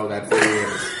won't know that's who he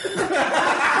is.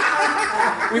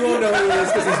 We won't know who it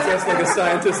is because he's dressed like a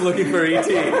scientist looking for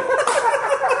E.T.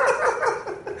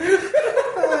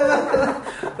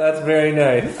 That's very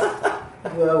nice.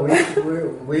 Well,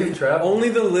 we've traveled. Only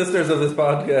the listeners of this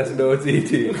podcast know it's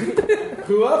E.T.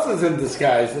 Who else is in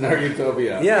disguise in our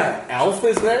utopia? Yeah. Alf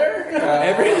is there?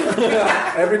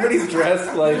 Everybody's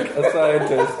dressed like a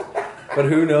scientist, but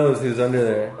who knows who's under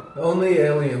there? Only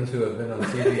aliens who have been on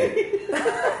TV.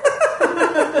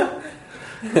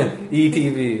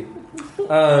 ETV.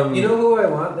 You know who I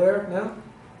want there now?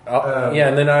 Yeah,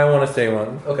 and then I want to say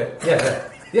one. Okay,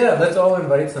 yeah. Let's all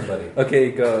invite somebody.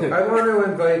 Okay, go. I want to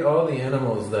invite all the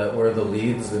animals that were the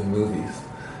leads in movies,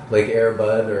 like Air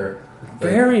Bud or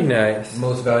Very nice.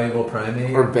 Most Valuable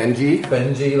Primate Or Benji?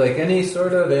 Benji, like any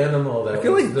sort of animal that I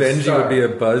feel was like the Benji star. would be a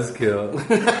buzzkill.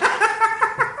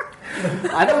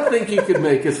 I don't think you could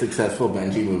make a successful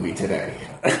Benji movie today.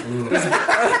 I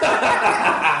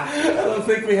don't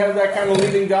think we have that kind of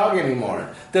leading dog anymore.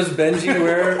 Does Benji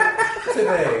wear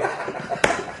today.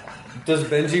 Does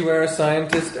Benji wear a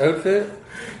scientist outfit?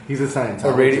 He's a Scientologist.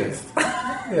 A radio-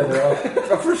 Yeah, they're all.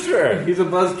 Oh, for sure. He's a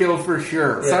buzzkill for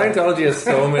sure. Yeah. Scientology has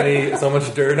so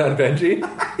much dirt on Benji.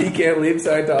 He can't leave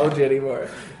Scientology anymore.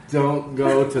 Don't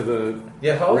go to the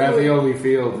Hollywood. ravioli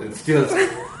field. It's just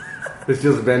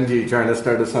Benji trying to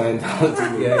start a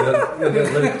Scientology movie. Yeah, you'll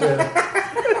get linked in.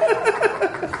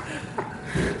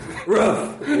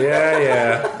 Roof.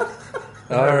 Yeah.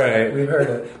 All right. We've heard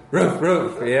it.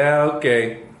 Roof. Yeah,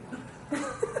 okay.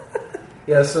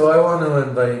 Yeah, so I want to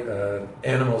invite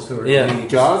animals who are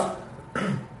leads. Jaws?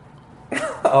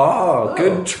 Oh,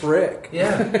 good trick.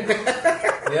 Yeah,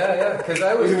 because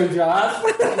I was Even Jaws?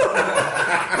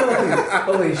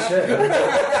 holy shit. I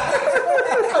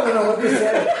don't know what to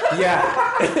say.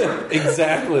 Yeah.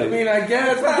 Exactly. I mean, I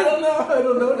guess. I don't know. I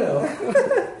don't know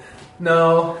now.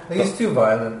 No, he's too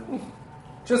violent.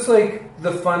 Just like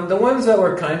the ones that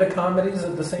were kind of comedies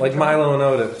at the same Like time. Milo and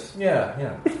Otis.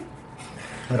 Yeah.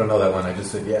 I don't know that one. I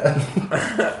just said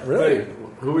yeah. Wait,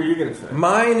 who were you going to say?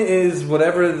 Mine is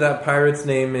whatever that pirate's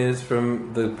name is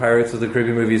from the Pirates of the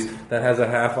Caribbean movies that has a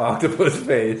half octopus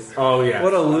face. Oh, yeah.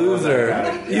 What a loser.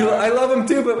 I love him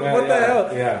too, but Yeah, what the yeah, hell?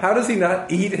 yeah. How does he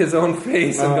not eat his own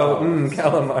face and go,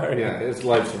 calamari? Yeah, his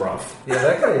life's rough. Yeah,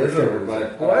 that guy is Sure, a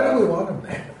but, Why do we want him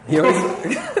there? He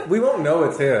always, we won't know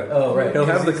it's him. Oh, right. He'll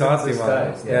have the Because he's in costume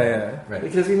on. disguise. Yeah. Right.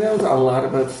 Because he knows a lot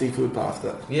about seafood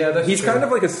pasta. Yeah, that's He's true. kind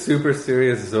of like a super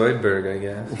serious Zoidberg, I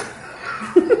guess.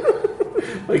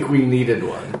 Like we needed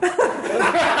one.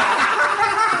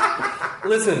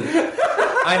 Listen,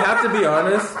 I have to be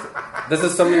honest. This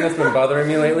is something that's been bothering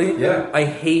me lately. Yeah. I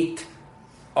hate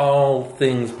all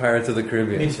things Pirates of the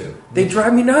Caribbean. Me too. They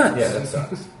drive me nuts. Yeah, that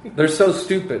sucks. They're so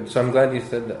stupid, so I'm glad you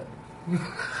said that.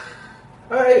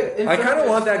 I kind of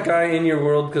want that guy in your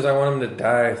world because I want him to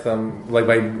die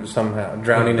somehow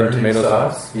drowning in Burning tomato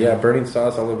sauce? Yeah, burning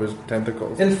sauce all over his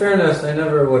tentacles. In fairness, I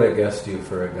never would have guessed you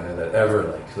for a guy that ever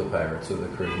liked the Pirates of the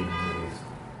Caribbean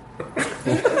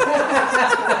movies.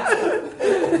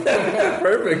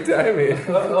 Perfect timing.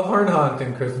 A horn honk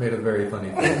and Chris made a very funny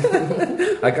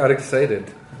face. I got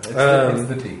excited. It's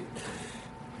the tea.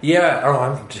 Yeah. Oh,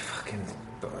 I'm just fucking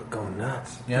going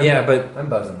nuts. Yeah, but I'm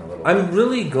buzzing a little. I'm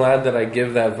really glad that I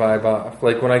give that vibe off.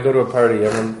 Like when I go to a party,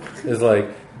 everyone is like,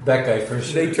 that guy for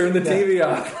sure. they turn the TV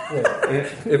off Yeah.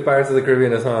 if Pirates of the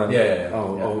Caribbean is on. Yeah.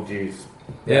 Oh, jeez.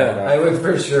 Yeah. I would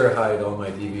for sure hide all my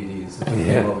DVDs if you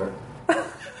came over.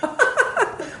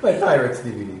 My Pirates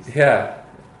DVDs. Yeah.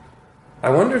 I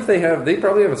wonder if they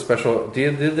probably have a special.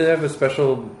 Did they have a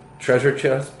special treasure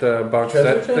chest box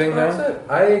set thing box now? set?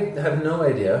 I have no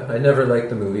idea. I never liked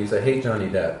the movies. I hate Johnny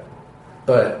Depp.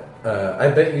 But I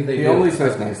bet you they He do. only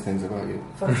says nice things about you.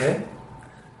 Fuck, eh?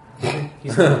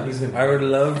 He's in I would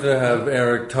love to have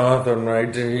Eric Toth on my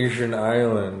Tahitian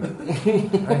island.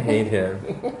 I hate him.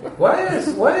 Why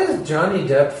is Johnny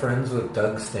Depp friends with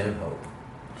Doug Stanhope?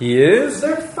 He is?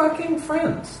 They're fucking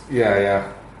friends.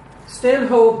 Yeah.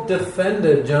 Stanhope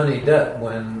defended Johnny Depp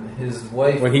when his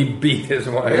wife. When he beat his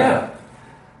wife. Yeah.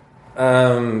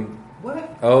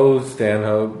 What? Oh,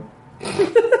 Stanhope.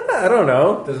 I don't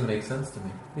know. Doesn't make sense to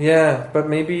me. Yeah, but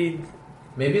maybe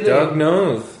Doug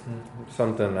knows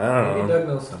something. I don't Maybe know. Doug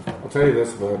knows something. I'll tell you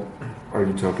this about our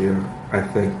Utopia.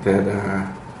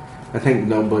 I think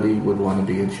nobody would want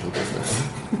to be in show business.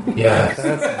 Yes.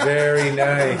 That's very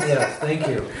nice. Yes, thank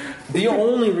you. The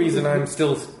only reason I'm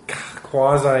still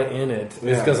quasi in it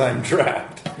is because I'm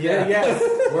trapped. Yeah. Yes.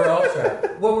 We're all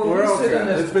trapped. Well, We're all sitting in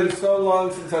trapped. this It's been so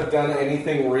long since I've done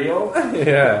anything real.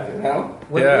 Yeah. You know?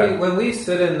 When we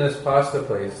sit in this pasta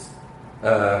place,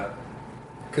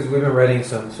 because we've been writing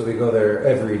so we go there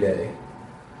every day.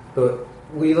 But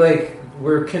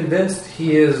we're convinced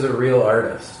he is a real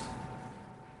artist.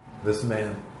 This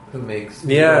man who makes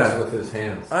Yeah. with his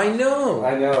hands. I know.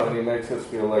 I know, and he makes us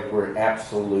feel like we're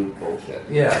absolute bullshit.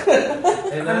 Yeah.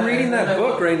 And I'm reading that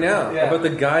book right now Yeah. about the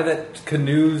guy that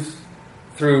canoes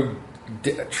through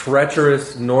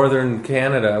treacherous northern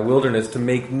Canada wilderness to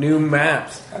make new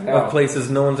maps I know. of places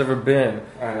no one's ever been.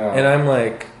 I know. And I'm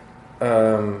like,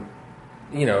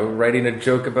 writing a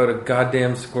joke about a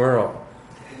goddamn squirrel.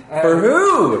 For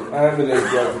who? I have a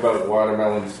new joke about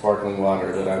watermelon sparkling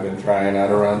water that I've been trying out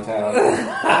around town.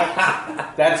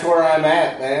 That's where I'm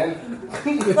at, man.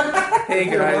 Hey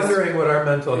You're guys. wondering what our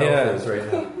mental health Yeah. is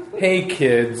right now. Hey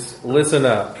kids, listen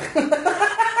up.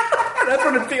 That's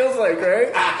what it feels like,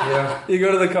 right? Yeah. You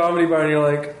go to the comedy bar and you're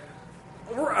like,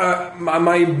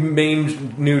 my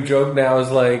main new joke now is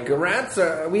like, rats,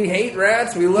 we hate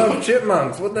rats, we love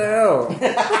chipmunks, what the hell?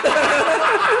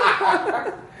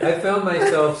 I found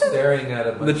myself staring at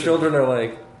a bunch The children are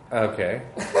like, okay,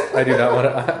 I do not want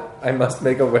to, I must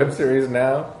make a web series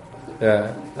now.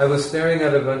 Yeah. I was staring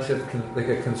at a bunch of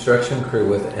a construction crew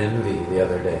with envy the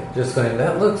other day. Just going,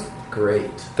 that looks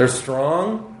great. They're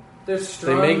strong, They're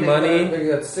strong. make money. They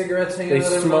got cigarettes hanging they out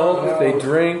of their smoke, mouth. they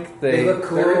drink, They look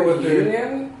cool They're with in their...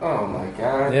 union? Oh my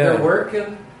god. Yeah. They're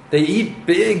working. they eat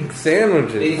big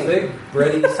sandwiches. These big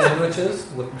bready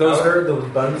sandwiches with Those- powder, those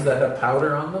buns that have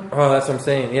powder on them. Oh, that's what I'm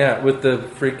saying. Yeah, with the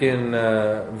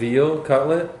freaking veal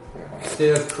cutlet, They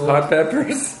have cool. hot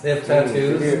peppers. They have tattoos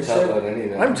Give me a and chocolate, shit.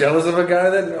 anything. I'm jealous of a guy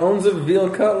that owns a veal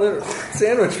cutlet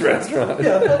sandwich restaurant.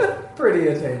 Yeah, that's pretty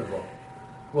attainable.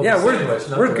 Well, Yeah, the sandwich,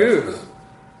 not we're the goofs. restaurant.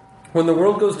 When the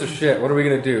world goes to shit, what are we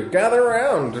gonna do? Gather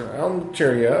around. I'll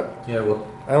cheer you up. Yeah, well,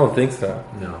 I don't think so.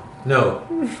 no.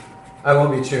 I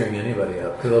won't be cheering anybody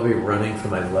up because I'll be running for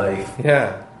my life.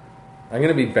 Yeah, I'm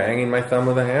gonna be banging my thumb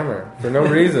with a hammer for no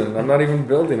reason. I'm not even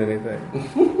building anything.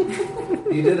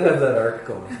 You did have that arc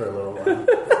going for a little while.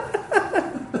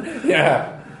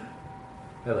 Yeah.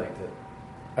 I liked it.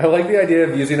 I like the idea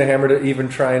of using a hammer to even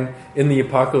try and, in the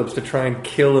apocalypse, to try and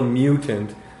kill a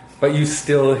mutant, but you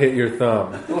still hit your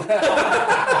thumb.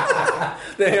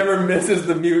 The hammer misses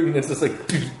the mutant. It's just like,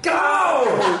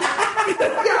 go!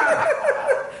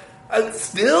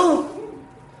 Still?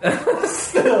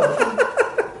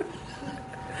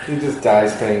 He just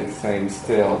dies saying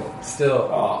still. Still.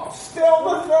 Oh, still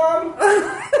the thumb!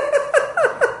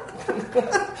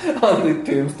 On the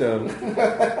tombstone.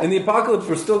 In the apocalypse,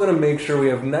 we're still going to make sure we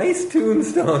have nice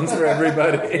tombstones for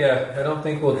everybody. Yeah, I don't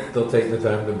think they'll take the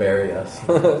time to bury us in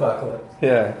the apocalypse.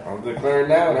 Yeah. I'll declare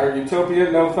now in our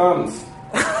utopia, no thumbs.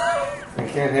 I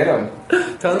can't hit them.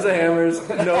 Tons of hammers,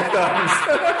 no thumbs.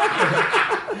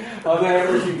 All the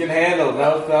hammers you can handle,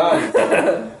 no thumbs.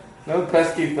 No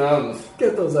pesky thumbs.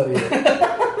 Get those out of here.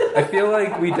 I feel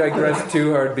like we digress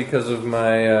too hard because of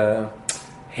my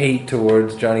hate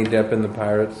towards Johnny Depp and the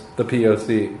Pirates, the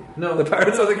POC. No. The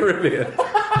Pirates of the Caribbean.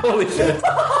 Holy shit.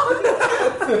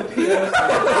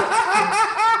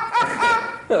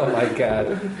 Oh my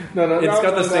god. No, It's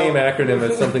got the same acronym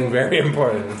as something very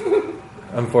important.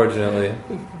 Unfortunately.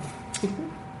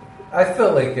 I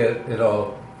felt like it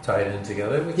all tied in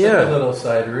together. We took Yeah. a little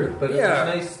side route, but Yeah.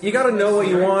 it was nice. You gotta know what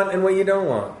you story. want and what you don't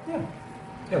want.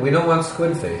 Yeah, we don't want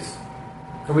Squid Face.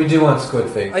 Or we do want Squid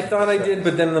Face. I thought I did,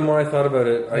 but then the more I thought about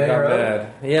it, I Yeah, got you're out? mad.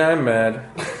 Yeah, I'm mad.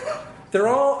 They're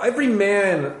all every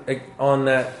man on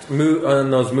on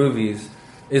those movies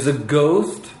is a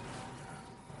ghost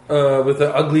with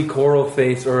an ugly coral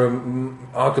face or an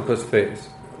octopus face.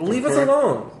 Leave us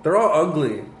alone. They're all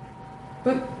ugly.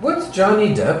 But what's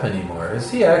Johnny Depp anymore? Is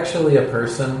he actually a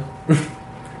person?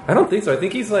 I don't think so. I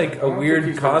think he's like a don't think weird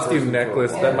he's been a person costume for a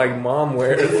necklace while. that my mom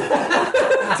wears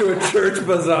to a church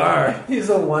bazaar. He's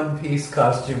a one-piece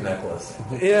costume necklace.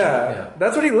 Yeah,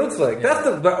 that's what he looks like. Yeah. That's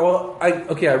the well. I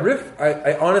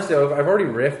honestly, I've already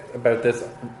riffed about this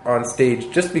on stage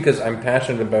just because I'm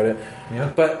passionate about it. Yeah.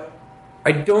 But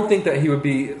I don't think that he would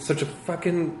be such a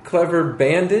fucking clever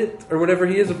bandit or whatever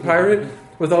he is, a pirate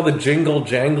with all the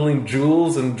jangling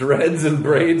jewels and dreads and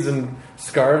braids and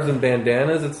scarves and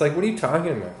bandanas. It's like, what are you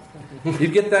talking about?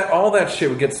 You'd get that. All that shit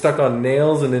would get stuck on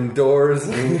nails and indoors.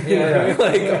 And, Yeah.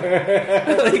 like.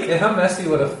 Yeah, how messy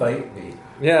would a fight be?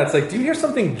 Yeah, it's like, do you hear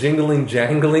something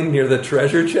jangling near the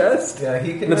treasure chest? Yeah,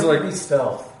 he can And it's never like- be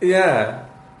stealth. Yeah.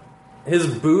 His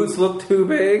boots look too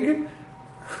big.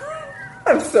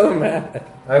 I'm so mad.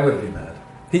 I would be mad.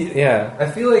 Yeah. I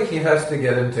feel like he has to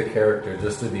get into character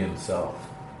just to be himself.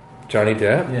 Johnny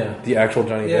Depp? Yeah. The actual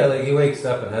Johnny Yeah, Depp? like he wakes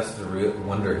up and has to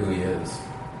wonder who he is.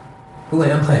 Who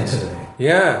am I today?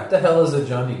 Yeah. What the hell is a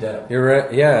Johnny Depp? You're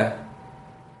right. Yeah.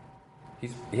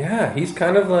 He's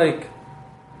kind of like,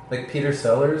 Like Peter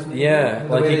Sellers? Maybe? Yeah, The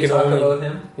like way he they can talk only- about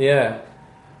him? yeah.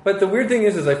 But the weird thing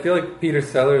is I feel like Peter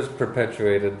Sellers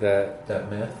perpetuated that. That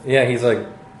myth? Yeah, he's like,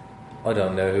 I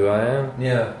don't know who I am.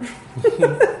 Yeah.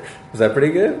 Was that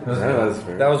pretty good?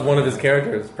 That was one of his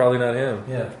characters. Probably not him.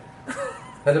 Yeah.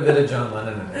 Had a bit of John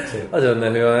Lennon in it too. I don't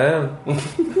know who I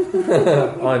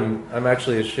am. I'm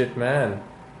actually a shit man.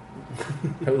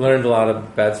 I learned a lot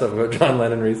of bad stuff about John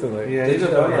Lennon recently. Yeah, Did he's a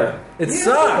you? bummer. It Yeah,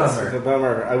 sucks. bummer. It's a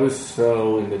bummer. I was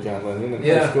so into John Lennon in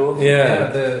Yeah. high school. Yeah.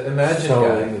 The Imagine So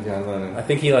guy. into John Lennon. I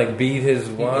think he like beat his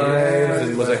wives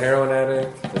and was a heroin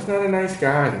addict. He's not a nice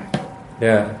guy.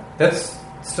 Yeah. That's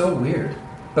so weird.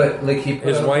 But like he put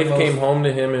His out wife the most- came home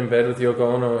to him in bed with Yoko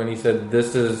Ono and he said,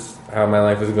 "This is how my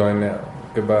life is going now.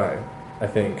 Goodbye." I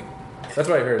think. That's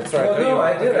what I heard. Sorry. Well, cut you no,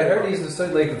 off. I did. I heard he's just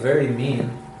like very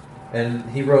mean, and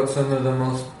he wrote some of the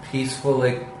most peaceful,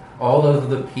 like all of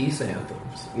the peace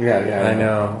anthems. Yeah. I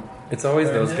know. It's always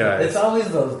those guys. It's always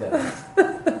those guys.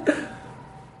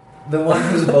 The one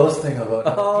who's boasting about.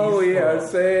 how Oh, we peaceful- are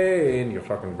sane, you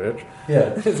fucking bitch.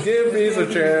 Yeah. Just give me a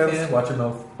chance. Yeah, watch your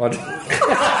mouth. Watch.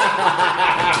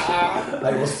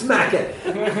 I will smack it.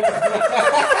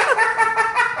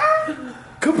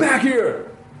 Come back here.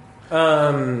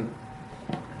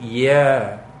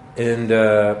 Yeah, and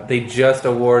they just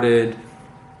awarded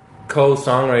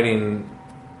co-songwriting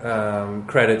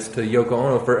credits to Yoko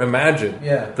Ono for "Imagine."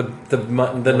 Yeah.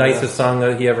 the nicest song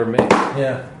that he ever made.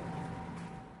 Yeah.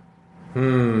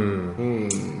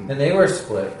 And they were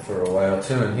split for a while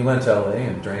too, and he went to LA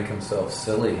and drank himself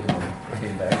silly and then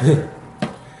came back here.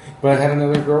 But I had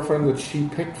another girlfriend that she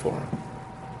picked for him.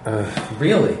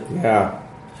 Really? Yeah.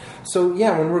 So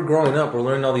yeah, when we're growing up, we're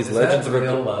learning all these Is legends that about.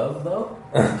 real love, though?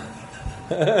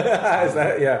 Is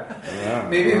that yeah?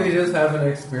 Maybe we just haven't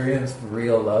experienced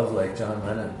real love like John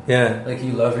Lennon. Yeah, Like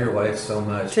you love your wife so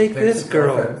much. Take you picked this a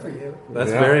girl. girlfriend for you.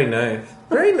 that's Yeah. very nice.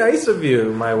 Very nice of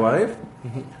you, my wife.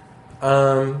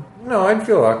 No, I'd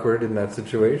feel awkward in that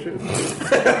situation.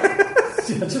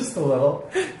 Yeah, just a little.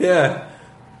 Yeah.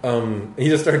 He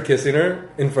just started kissing her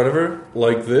in front of her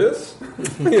like this.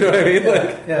 You know what I mean?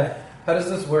 Like, Yeah. How does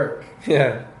this work?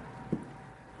 yeah.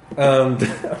 Oh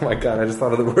my god! I just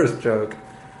thought of the worst joke.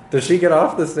 Does she get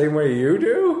off the same way you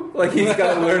do? Like he's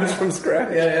got to learn from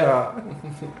scratch. Yeah.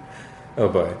 Oh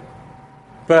boy.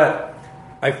 But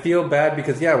I feel bad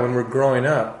because when we're growing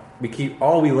up,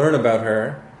 all we learn about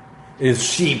her is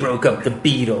she broke up the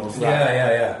Beatles.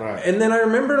 Yeah. Right. And then I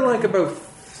remember like about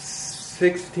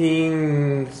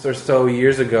 16 or so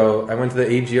years ago, I went to the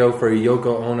AGO for a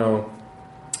Yoko Ono.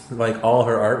 Like all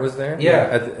her art was there.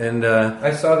 Yeah.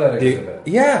 I saw that exhibit.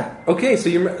 Yeah. Okay. So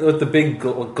you remember with the big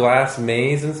glass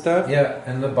maze and stuff. Yeah,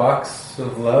 and the box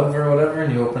of love or whatever,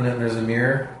 and you open it and there's a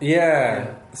mirror.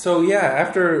 Yeah. So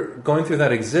after going through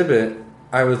that exhibit,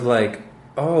 I was like,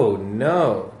 oh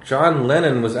no, John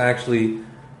Lennon was actually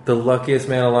the luckiest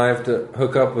man alive to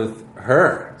hook up with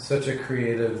her. Such a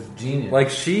creative genius. Like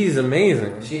she's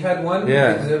amazing. She had one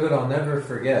exhibit I'll never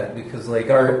forget because like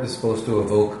art is supposed to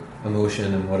evoke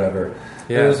emotion and whatever.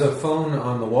 Yeah. There was a phone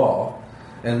on the wall,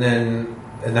 and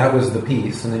that was the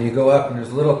piece. And then you go up and there's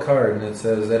a little card and it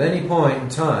says, at any point in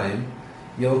time,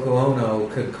 Yoko Ono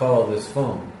could call this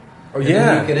phone. Oh, and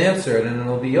then you can answer it and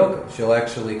it'll be Yoko. She'll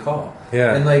actually call.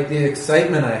 Yeah. And like the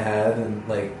excitement I had and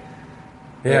like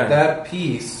that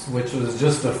piece, which was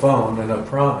just a phone and a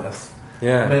promise,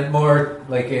 meant more,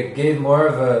 like it gave more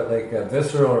of a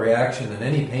visceral reaction than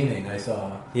any painting I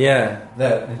saw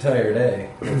that entire day.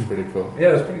 That's pretty cool. Yeah,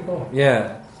 it was pretty cool.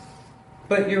 Yeah.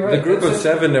 But you're right. The group of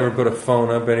seven never put a phone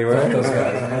up anywhere. Those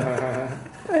guys.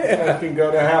 I can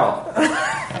go to hell.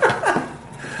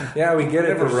 Yeah, we get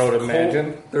it. Never wrote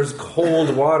Imagine. There's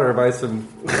cold water by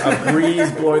a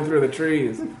breeze blowing through the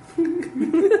trees.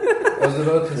 I was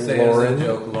about to say as a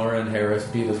joke, Lauren Harris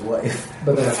beat his wife.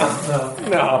 But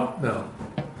no.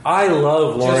 I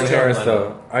love Lauren Just Harris, John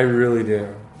though. I really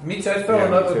do. Me too. I fell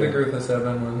in love with too. the group of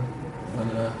seven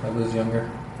when I was younger.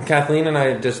 Kathleen and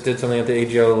I just did something at the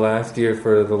AGO last year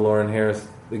for the Lauren Harris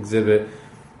exhibit,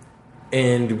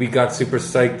 and we got super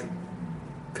psyched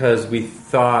because we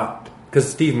thought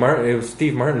it was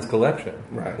Steve Martin's collection.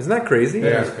 Right. Isn't that crazy?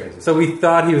 Yeah, it's crazy. So we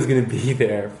thought he was going to be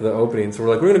there for the opening. So we're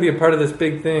like, we're going to be a part of this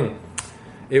big thing.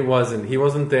 It wasn't. He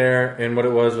wasn't there, and what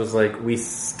it was like we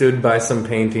stood by some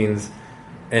paintings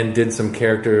and did some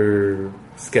character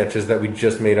sketches that we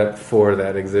just made up for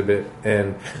that exhibit,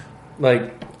 and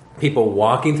like people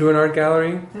walking through an art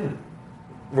gallery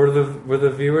were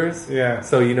the viewers. Yeah.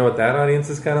 So you know what that audience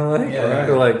is kind of like. Yeah, right.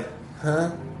 They're like,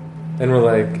 huh? And we're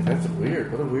like, That's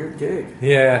weird. What a weird gig.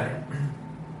 yeah.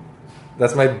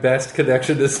 That's my best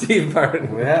connection to Steve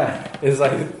Martin. Yeah. Is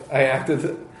like I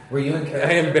acted. Were you in I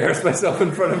character? embarrassed myself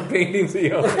in front of paintings he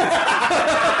owned.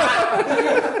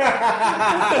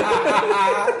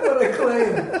 What a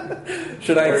claim.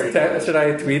 Should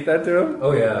I tweet that to him?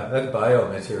 Oh yeah, that's bio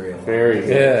material. Very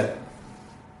good.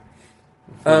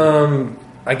 Yeah.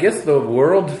 I guess the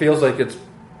world feels like it's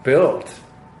built.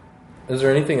 Is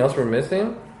there anything else we're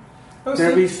missing?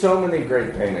 There'd be so many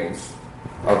great paintings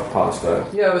of pasta.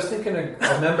 Yeah, I was thinking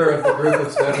a member of the group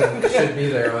of seven should be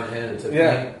there on hand to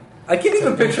paint. I can't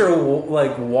even picture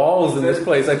like walls in this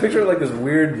place. I picture like this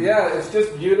weird. Yeah, it's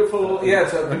just beautiful. Yeah,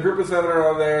 so the group of seven are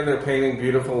all there. They're painting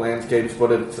beautiful landscapes,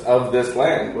 but it's of this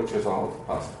land, which is all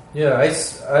pasta. Yeah,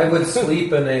 I would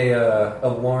sleep in a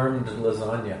warmed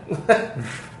lasagna.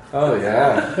 Oh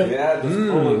yeah, yeah. Just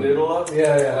pull a noodle up.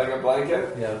 Yeah. like a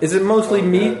blanket. Yeah. Is it mostly Oh,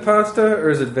 meat good. pasta or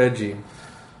is it veggie?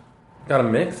 Got a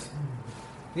mix?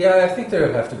 Yeah, I think there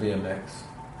would have to be a mix.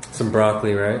 Some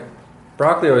broccoli, right?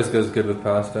 Broccoli always goes good with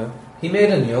pasta. He made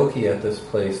a gnocchi at this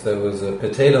place that was a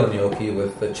potato gnocchi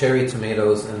with the cherry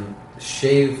tomatoes and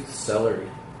shaved celery.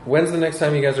 When's the next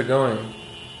time you guys are going?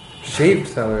 Shaved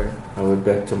celery. I would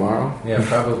bet tomorrow. Yeah,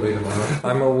 probably tomorrow.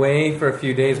 I'm away for a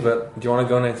few days, but do you want to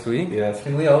go next week? Yes.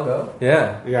 Can we all go?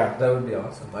 Yeah. Yeah. That would be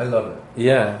awesome. I love it.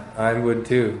 Yeah, I would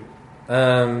too.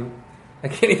 I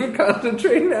can't even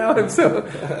concentrate now. I'm so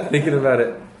thinking about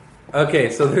it. Okay,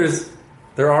 so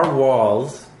there are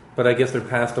walls, but I guess they're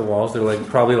pasta walls. They're like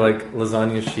probably like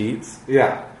lasagna sheets,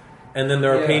 Yeah. and then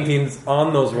there are Yeah. paintings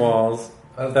on those walls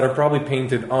that are probably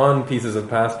painted on pieces of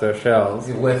pasta shells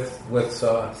With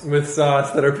sauce. with sauce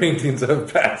that are paintings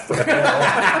of pasta.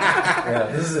 Yeah,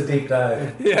 this is a deep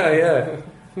dive. Yeah.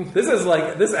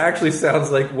 This actually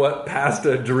sounds like what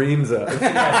pasta dreams of.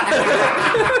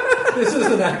 This is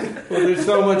an act. Well, there's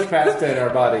so much pasta in our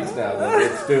bodies now that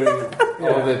it's doing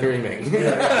all the dreaming.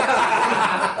 Yeah,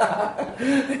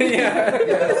 Yeah,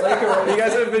 it's like you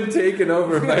guys have been taken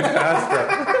over by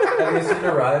pasta. Have you seen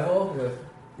Arrival with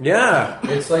Yeah.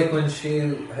 It's like when she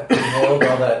inhaled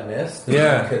all that mist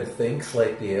Yeah. and could think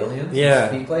like the aliens Yeah.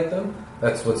 and speak like them.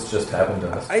 That's what's just happened to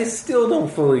us. I still don't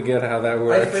fully get how that I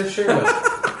works. for sure don't.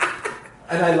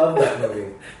 And I love that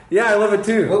movie. Yeah, I love it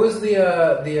too. What was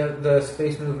the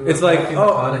space movie? It's with like, Matthew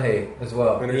oh. McConaughey as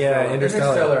well. Yeah,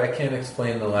 Interstellar. I can't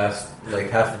explain the last like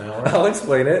half an hour. I'll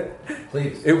explain it.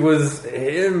 Please. It was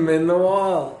him in the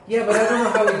wall. Yeah, but I don't know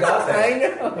how he got there. I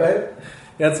know. Right?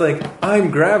 Yeah, it's like, I'm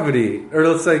gravity. Or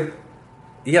it's like,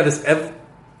 yeah, this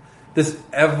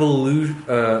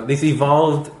evolution, this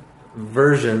evolved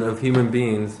version of human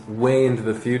beings way into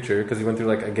the future, because he went through,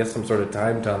 like, I guess some sort of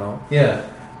time tunnel, Yeah.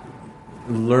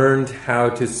 learned how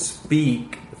to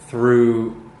speak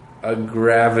through a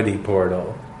gravity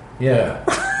portal. Yeah.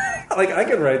 Like, I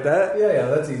could write that. Yeah,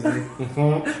 that's easy.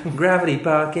 Gravity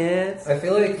pockets. I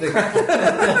feel like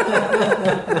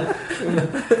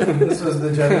this was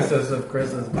the genesis of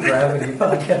Chris's Gravity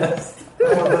podcast.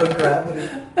 All about gravity.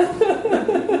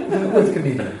 With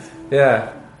comedians.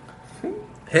 Yeah.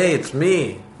 Hey, it's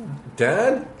me.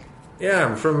 Dad? Yeah,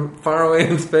 I'm from far away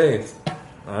in space.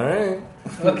 All right.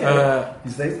 Okay.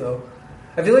 You say so.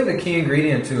 I feel like the key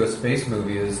ingredient to a space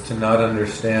movie is to not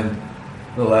understand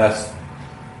the last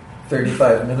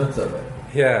 35 minutes of it.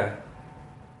 Yeah.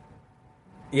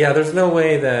 Yeah, there's no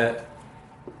way that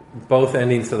both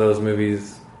endings to those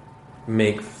movies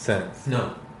make sense.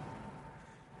 No.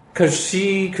 Because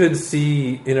she could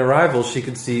see, in Arrival, she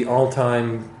could see all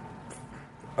time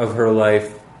of her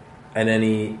life and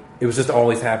it was just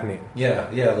always happening. Yeah,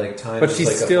 like time. But is she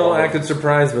like still evolving. acted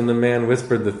surprised when the man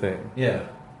whispered the thing. Yeah.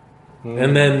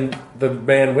 And then the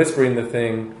man whispering the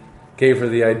thing gave her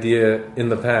the idea in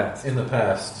the past. In the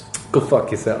past. Go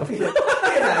fuck yourself. Get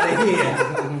out of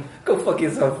here. Go fuck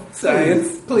yourself.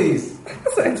 Science. Please.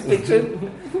 Science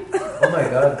fiction. Oh my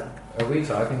god. Are we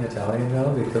talking Italian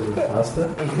now because of pasta?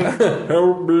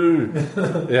 Help me.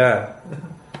 Yeah.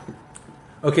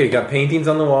 Okay, got paintings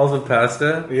on the walls of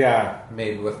pasta. Yeah.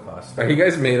 Made with pasta. Are you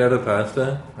guys made out of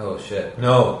pasta? Oh shit.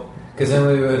 No. Because then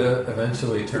we would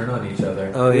eventually turn on each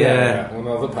other. Oh yeah. When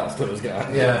all the pasta was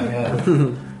gone. Yeah.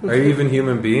 Are you even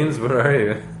human beings? What are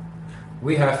you?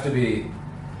 We have to be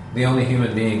the only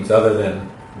human beings other than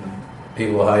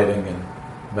people hiding in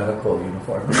medical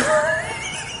uniforms.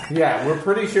 Yeah, we're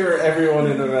pretty sure everyone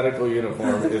in the medical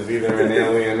uniform is either an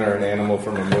alien or an animal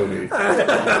from a movie.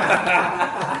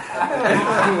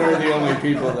 We're the only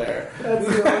people there. Because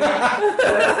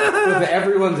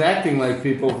everyone's acting like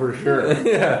people for sure.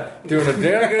 Yeah, doing a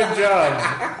damn good job.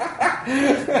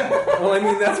 Well, I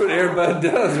mean, that's what Air Bud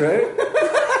does, right?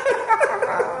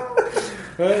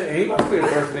 He must be a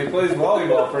person. He plays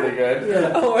volleyball pretty good.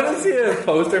 Yeah. Oh, I don't see a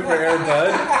poster for Air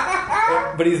Bud,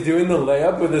 but he's doing the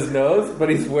layup with his nose, but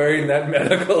he's wearing that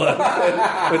medical outfit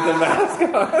with the mask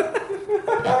on.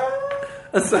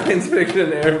 A science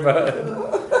fiction Air Bud.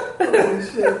 Holy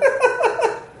shit.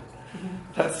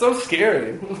 That's so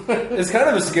scary. It's kind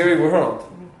of a scary world.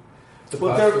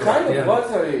 Well, there kind of Yeah. was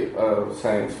a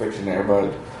science fiction Air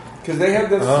Bud. Because they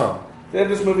had this Oh. they had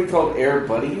this movie called Air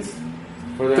Buddies.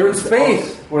 Where there They're in was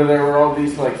space. where there were all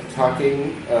these like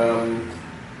talking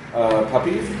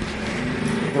puppies.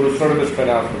 It was sort of a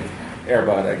spin-off of Air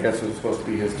Bud. I guess it was supposed to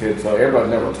be his kid. So Air Bud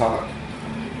never talked.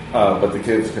 But the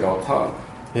kids could all talk.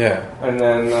 Yeah. And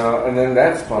then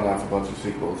that spun off a bunch of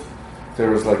sequels. There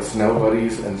was like Snow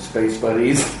Buddies and Space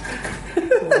Buddies. All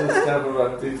this stuff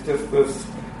about just this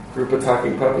group of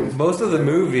talking puppies. Most of the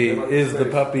movie is the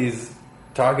puppies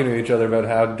talking to each other about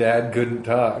how Dad couldn't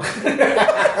talk.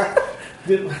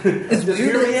 Just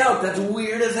hear me out. That's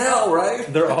weird as hell, right?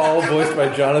 They're all voiced by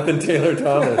Jonathan Taylor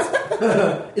Thomas.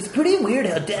 It's pretty weird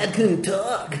how Dad couldn't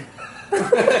talk.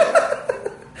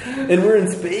 And we're in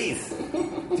space.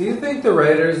 Do you think the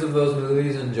writers of those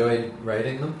movies enjoyed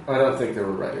writing them? I don't think there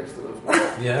were writers to those movies.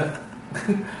 Yeah. I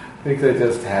think they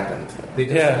just happened. They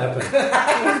just Yeah. happened.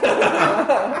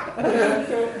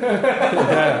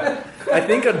 Yeah. I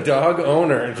think a dog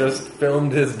owner just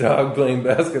filmed his dog playing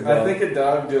basketball. I think a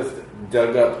dog just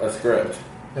dug up a script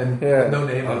And Yeah. no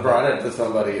name and on brought it to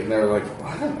somebody, and they were like, well,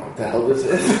 I don't know what the hell this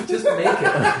is. it. Just make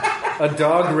it. a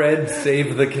dog read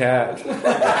Save the Cat.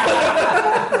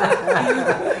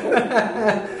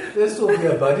 This will be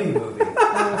a buddy movie.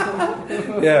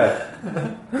 Yeah.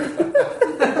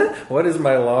 What is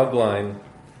my log line?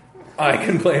 I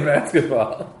can play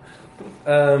basketball.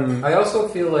 I also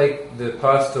feel like the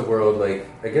pasta world, like,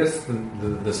 I guess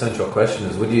the central question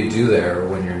is, what do you do there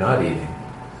when you're not eating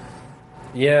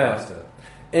Yeah. pasta?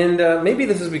 And maybe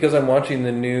this is because I'm watching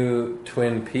the new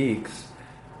Twin Peaks.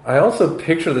 I also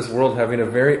picture this world having a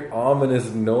very ominous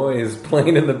noise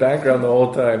playing in the background the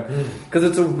whole time. Because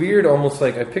it's a weird, almost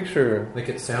like, I picture... Like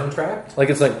it's soundtracked? Like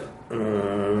it's like...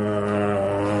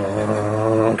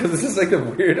 Because it's just like a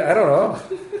weird... I don't know.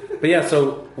 But yeah,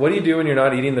 so what do you do when you're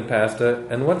not eating the pasta?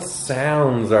 And what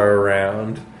sounds are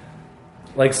around?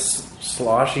 Like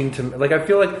sloshing... Like I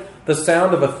feel like the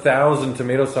sound of 1,000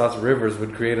 tomato sauce rivers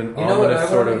would create an You know what ominous I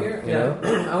sort want of... to hear? You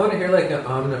know? I want to hear like an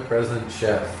omnipresent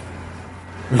chef.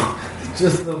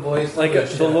 Just the voice Like of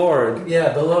the the chef. Lord. Yeah,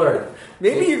 the Lord.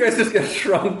 Maybe you guys just get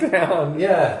shrunk down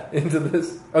Yeah. into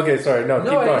this... Okay, sorry. No,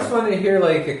 keep No, I going. just want to hear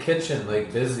like a kitchen,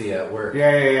 like busy at work.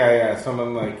 Yeah.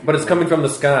 Someone like. But it's coming from the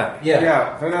sky.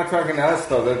 Yeah, they're not talking to us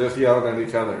though. They're just yelling at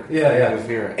each other. Yeah, You yeah. can just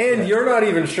hear it. And you're not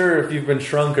even sure if you've been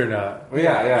shrunk or not.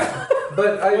 Yeah.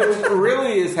 But I It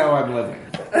really is how I'm living.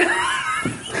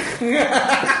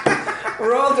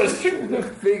 We're all just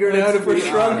figuring out if we're Be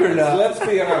shrunk or honest. not. Let's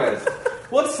be honest.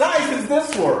 What size is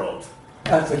this world?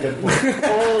 that's a good point.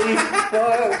 Holy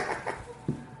fuck.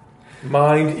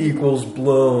 Mind equals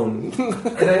blown.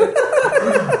 And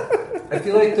I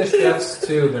feel like the chefs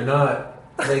too, they're not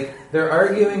like they're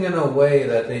arguing in a way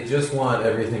that they just want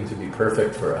everything to be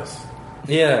perfect for us.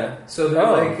 Yeah. So they're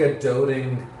Oh. like a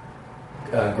doting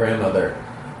grandmother.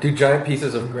 Do giant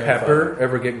pieces of Grandfather. pepper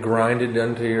ever get grinded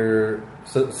into your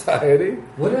society?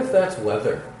 What if that's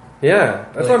weather? Yeah.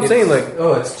 That's Like what I'm saying. it's- Like,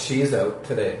 oh, it's cheese out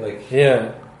today, like,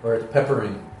 yeah. or it's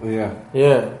peppering. Yeah.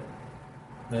 Yeah.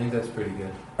 I think that's pretty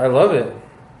good. I love it.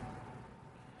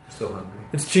 Still hungry.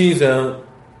 It's cheese out.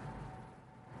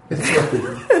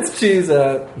 It's cheese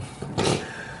out.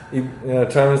 Yeah,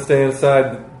 trying to stay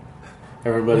inside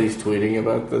Everybody's tweeting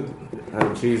about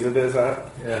how cheese it is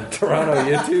out. Yeah. Toronto.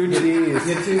 You too cheese.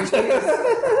 You too cheese.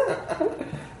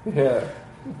 Yeah.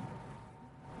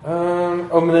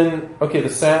 And then okay, the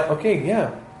sound. Okay,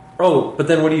 yeah. Oh, but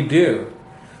then what do?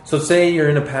 So say you're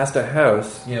in a pasta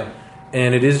house Yeah.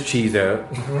 and it is cheese out.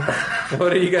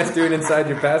 What are you guys doing inside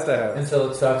your pasta house?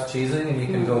 Until it stops cheesing and you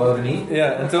can go out and eat.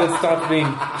 Yeah, until it stops being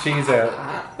cheese out.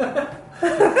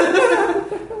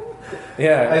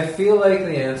 Yeah. I feel like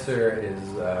the answer is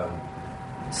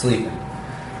sleeping.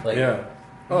 Like, Yeah.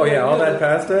 Oh yeah, all that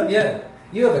pasta. Yeah.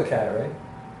 You have a cat, right?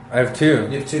 I have two.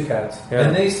 You have two cats. Yeah.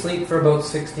 And they sleep for about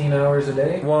 16 hours a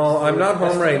day? Well, I'm not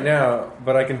home right Estimate? now,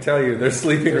 but I can tell you they're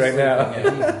sleeping They're right now.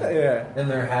 sleeping, Yeah. And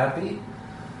they're happy?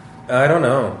 I don't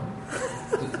know.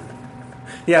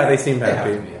 Yeah, they seem They have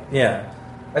happy. to be. Yeah.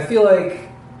 I feel like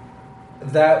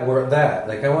like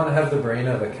I want to have the brain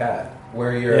of a cat,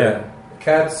 where your Yeah.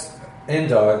 cats and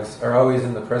dogs are always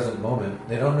in the present moment.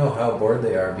 They don't know how bored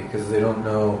they are because they don't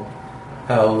know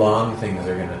how long things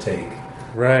are going to take.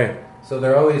 Right. So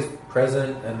they're always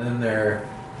present, and then they're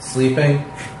sleeping,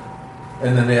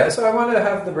 and then so I want to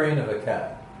have the brain of a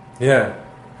cat. Yeah.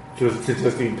 Just to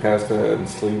just eat pasta and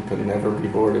sleep and never be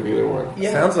bored of either one.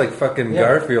 Yeah. Sounds like fucking Yeah.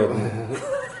 Garfield.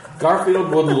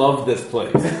 Garfield would love this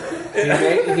place.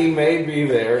 He may be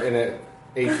there in an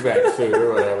HVAC suit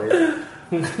or whatever.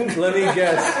 Let me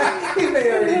guess. He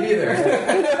may already be there.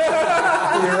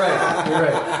 You're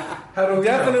right. How do we know?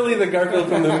 Definitely the Garfield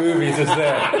from the movies is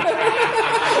there.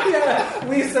 Yeah,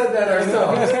 we said that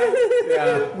ourselves.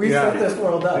 Yeah, We set this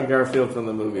world The up. Garfield from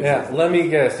the movies. Yeah, let me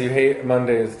guess. You hate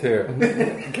Mondays too.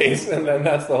 Case, and then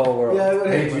that's the whole world. Yeah, I would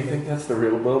Hey, hate do you you. think that's the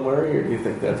real Bill Murray, or do you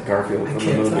think that's Garfield from the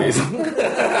can't tell. movies?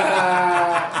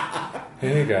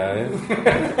 Hey guys.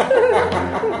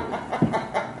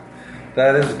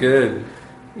 That is good.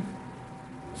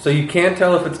 So you can't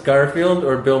tell if it's Garfield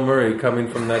or Bill Murray coming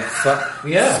from that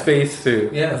Yeah. space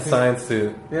suit, Yeah. science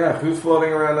suit. Yeah, who's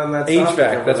floating around on that sausage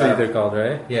HVAC, over that's what there? they're called,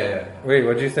 right? Yeah. Wait,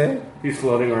 what'd you say? He's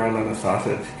floating around on a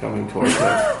sausage coming towards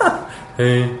us.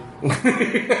 Hey.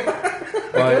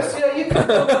 Yes, yeah, you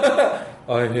can.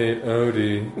 I hate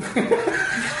Odie.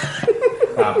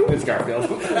 It's Garfield.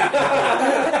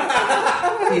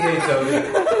 He hates Odie.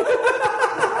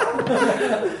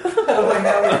 Oh my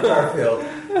God, with Garfield.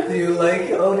 Do you like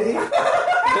Odie?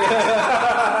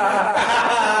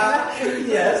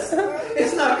 Yes.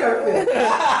 It's not Garfield.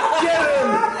 Get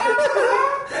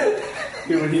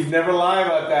him! He'd never lie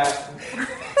about that.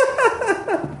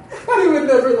 He would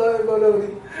never lie about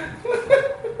Odie.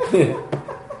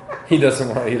 He doesn't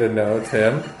want you to know it's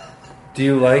him. Do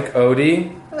you like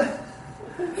Odie?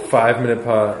 5-minute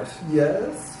pause.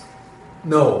 Yes.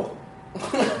 No.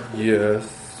 Yes.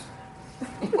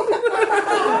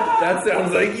 That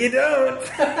sounds like you don't.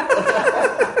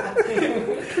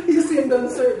 He seemed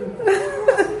uncertain.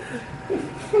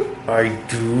 I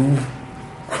do.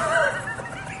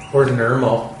 Or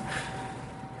normal.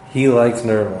 He likes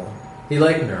Nermal. He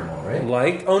liked Nermal, right?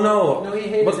 Liked? Oh no! No, he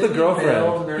hated. What's the didn't he girlfriend?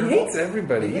 bail He Nermal? hates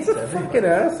everybody. He He's hates a everybody. fucking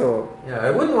asshole. Yeah,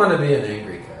 I wouldn't want to be an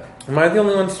angry cat. Am I the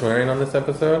only one swearing on this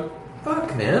episode?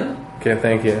 Fuck, man. Okay,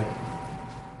 thank you.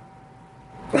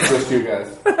 It's just you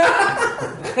guys.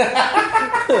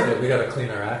 Yeah, we gotta clean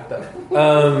our act up.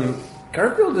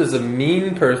 Garfield is a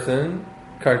mean person,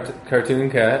 cartoon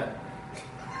cat.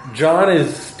 John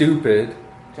is stupid.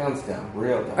 John's down,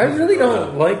 real down. I really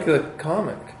don't like the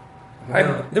comic.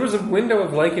 Yeah. There was a window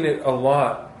of liking it a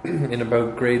lot in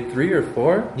about grade 3 or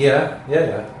 4, Yeah.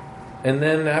 and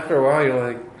then after a while you're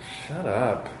like, shut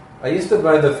up. I used to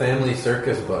buy the Family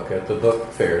Circus book at the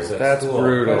book fairs at That's school.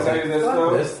 brutal. Can I say this Fuck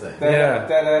though? this thing. Yeah.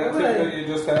 That attitude that you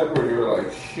just had where you were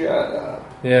like, shut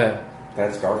up. Yeah.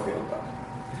 That's Garfield though.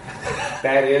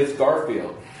 That is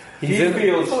Garfield. He's He in-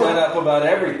 feels shut up about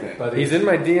everything. But He's in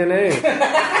my DNA.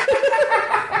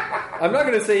 I'm not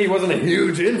going to say he wasn't a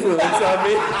huge influence on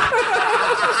me.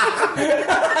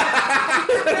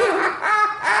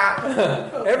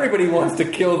 Everybody wants to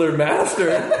kill their master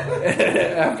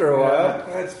after a while. Yeah,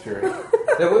 that's true.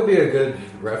 that would be a good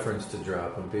reference to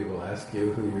drop when people ask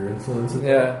you who your influence is.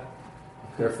 Yeah.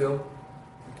 Garfield?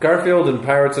 Garfield and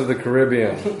Pirates of the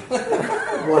Caribbean.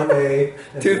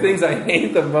 1A. Two things I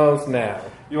hate the most now.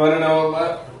 You want to know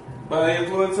what my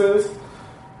influence is?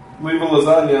 Leave a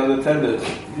lasagna unattended.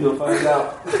 You'll find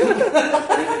out.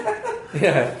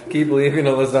 Yeah, keep leaving a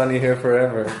lasagna here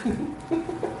forever.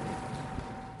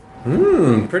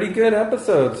 Pretty good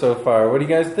episode so far. What do you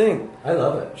guys think? I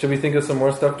love it. Should we think of some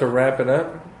more stuff to wrap it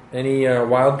up? Any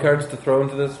wild cards to throw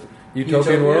into this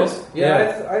utopian world?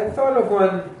 Yeah, I thought of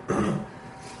one.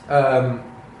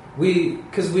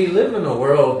 Because we live in a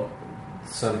world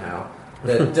somehow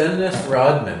that Dennis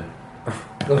Rodman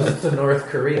goes to North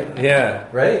Korea, Yeah.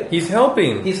 right? He's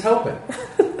helping. He's helping.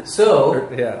 So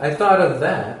Yeah. I thought of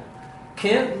that.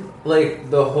 Can't like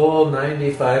the whole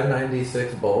 95,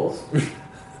 96 Bulls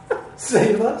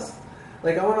save us?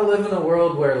 Like I want to live in a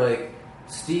world where like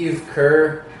Steve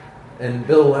Kerr and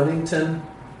Bill Wennington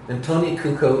and Tony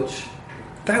Kukoc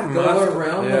That go must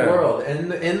around the world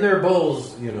and in their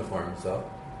Bulls uniforms though,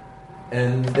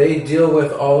 and they deal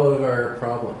with all of our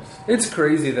problems. It's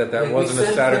crazy that Like, we wasn't a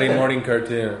sent Saturday Pippen. morning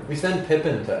cartoon. We send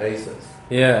Pippen to ISIS,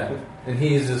 Yeah. and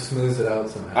he just smooths it out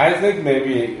somehow. I think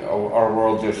maybe our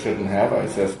world just shouldn't have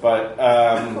ISIS, but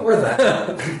or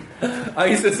that.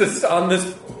 ISIS is on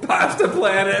this pasta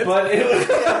planet. but it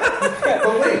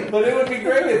would, but it would be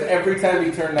great if every time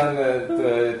you turned on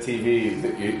the TV,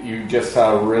 that you just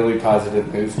saw really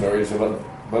positive news stories about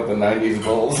the '90s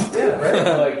Bulls. Yeah,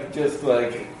 right. like just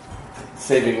like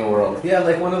saving the world. Yeah,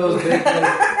 like one of those big,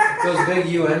 those big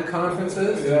UN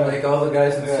conferences, Yeah. and like all the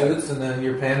guys in Yeah. suits, and then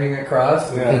you're panning across,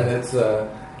 and Yeah. then it's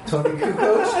Tony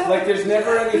Kukoc, Like there's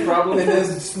never any problem. and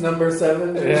his number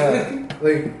 7, Yeah.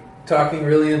 like talking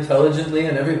really intelligently,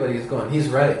 and everybody's going, he's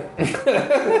right.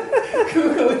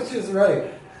 Kukoc is right.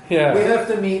 Yeah. We have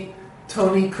to meet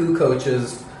Tony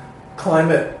Kukoc's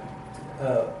climate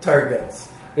targets.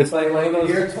 It's like one of those.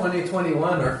 Year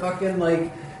 2021, or fucking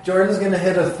like Jordan's gonna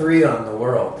hit a 3 on the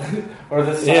world. Or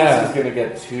the sauce Yeah. is going to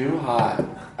get too hot.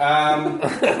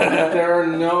 There are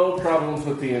no problems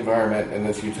with the environment in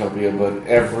this utopia, but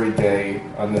every day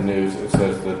on the news it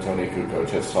says that Tony Kukoc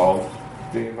has solved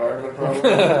the environment problem,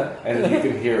 and you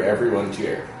can hear everyone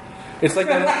cheer. It's like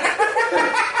like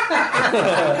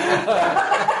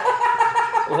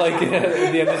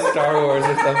at the end of Star Wars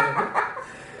or something.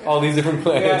 All these different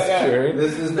planets Yeah, yeah. cheering.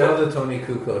 This is now the Tony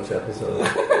Kukoc episode.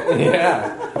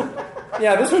 Yeah.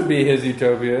 Yeah, this would be his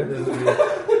utopia. This would be,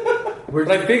 we're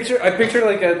But I picture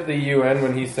like at the UN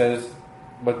when he says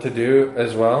what to do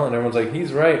as well, and everyone's like,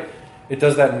 he's right. It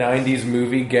does that 90s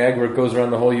movie gag where it goes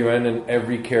around the whole UN and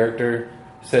every character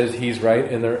says he's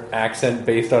right in their accent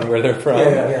based on where they're from.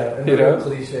 yeah. And You they're know?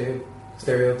 cliche,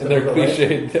 stereotypical. In their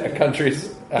cliched countries'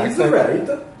 He's accent. right.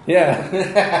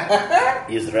 Yeah.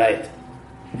 He's right.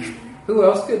 What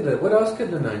else could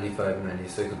the 95,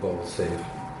 96 Bulls save?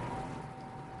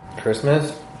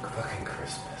 Christmas? Fucking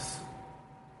Christmas.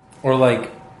 Or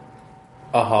like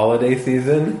a holiday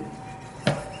season?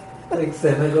 Like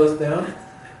Santa goes down,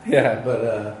 Yeah.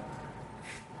 but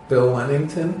Bill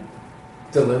Wennington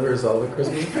delivers all the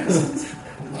Christmas presents.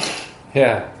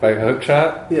 Yeah. By hook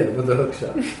shot? Yeah, with the hook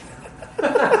shot.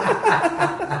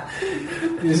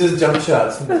 These just jump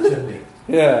shots from the chimney.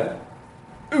 Yeah.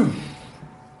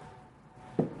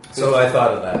 So I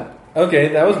thought of that. Okay,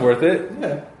 that was worth it.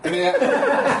 Yeah.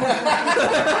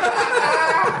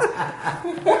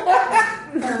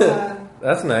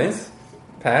 That's nice.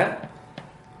 Pat?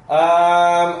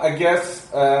 I guess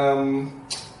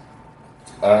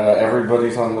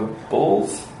everybody's on the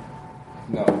Bulls.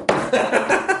 No.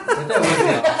 I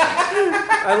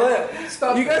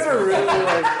Stop. You guys are really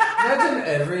like, Imagine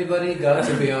everybody got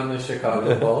to be on the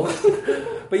Chicago Bulls.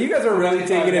 but you guys are really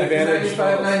taking advantage.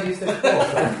 95, 96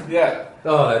 Bulls. Yeah.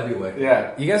 Oh, that'd be wicked.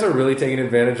 Yeah. You guys are really taking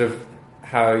advantage of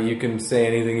how you can say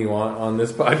anything you want on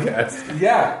this podcast.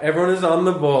 Yeah. Everyone is on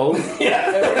the Bulls.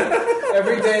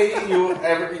 Every day,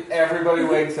 everybody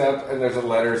wakes up and there's a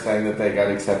letter saying that they got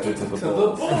accepted to the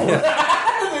Bulls.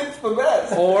 It's the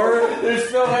best. Or They're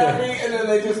so happy, and then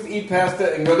they just eat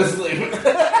pasta and go to sleep.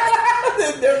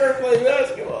 They never play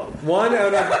basketball. one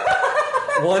out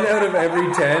of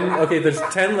every 10. Okay, there's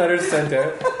 10 letters sent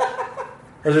out.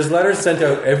 Or there's letters sent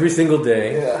out every single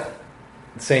day Yeah.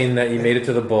 saying that you made it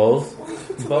to the Bulls.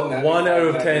 But 1 out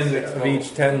of 10 96 of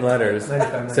each 10 letters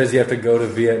says you have to go to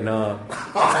Vietnam.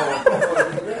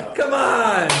 Come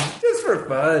on! Just for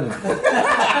fun.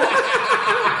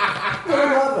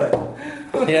 I love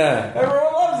it. Yeah.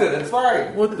 Everyone loves it. It's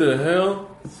fine. What the hell?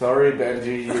 Sorry,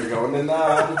 Benji, you're going to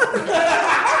Nam.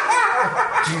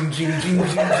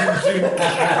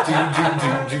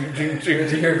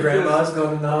 Your grandma's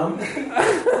going to Nam?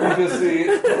 You just see.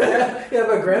 Yeah,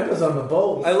 but grandpa's on the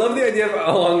Bulls. I love the idea of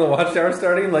along the watchtower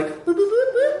starting like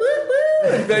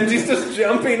and Benji's just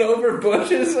jumping over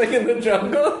bushes like in the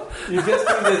jungle. You just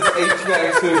see this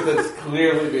HVAC suit that's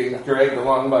clearly being dragged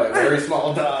along by a very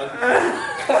small dog.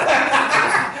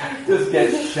 Just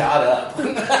get shot up.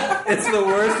 It's the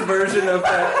worst version of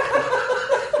that.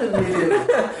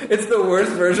 It's the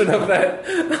worst version of that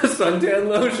suntan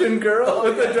lotion girl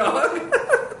with the dog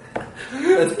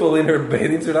that's pulling her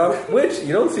bathing suit off, which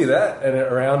you don't see that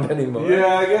around anymore.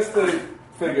 Yeah, I guess they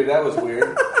figured that was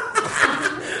weird.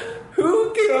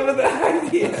 Who came up with that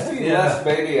idea? Yes,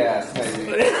 baby ass,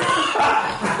 maybe.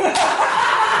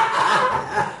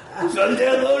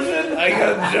 Suntan lotion? I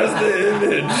got just the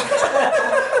image.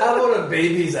 How about a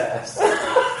baby's ass?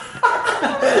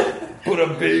 Put a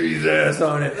baby's ass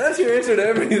on it. That's your answer to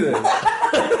everything.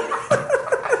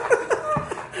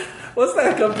 What's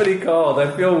that company called? I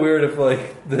feel weird if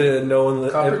like no one.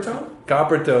 Coppertone?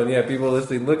 Coppertone. Yeah, people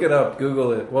listening, look it up,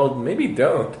 Google it. Well, maybe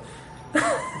don't.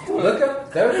 Look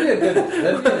up. That would be a good.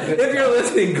 That'd be a good. If you're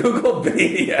listening, Google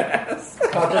baby ass.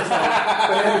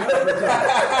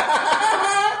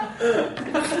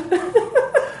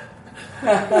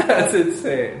 That's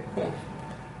insane.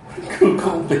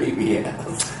 Google baby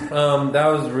ass. That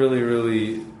was really,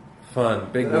 really fun.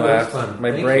 Big That was laugh. fun.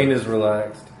 My Thank brain you. is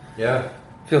relaxed. Yeah.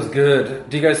 Feels good.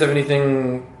 Do you guys have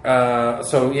anything?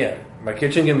 So yeah, My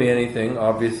Kitchen Can Be Anything,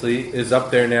 obviously, is up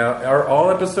there now. Are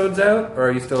all episodes out, or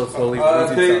are you still slowly?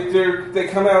 They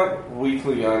come out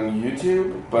weekly on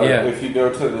YouTube, but Yeah. if you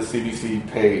go to the CBC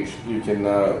page, you can.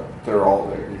 They're all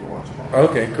there. You can watch them all.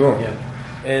 Okay, cool. Yeah.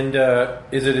 And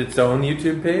is it its own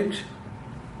YouTube page?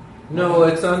 No,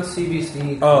 it's on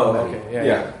CBC. Oh, Comedy. okay, yeah,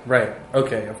 Yeah. right.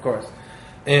 Okay, of course.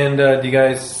 And do you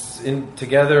guys,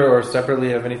 together or separately,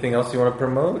 have anything else you want to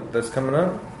promote that's coming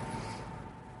up?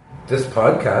 This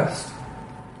podcast.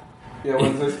 Yeah,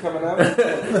 when's this coming out?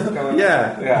 It's coming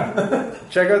Yeah. out? Yeah.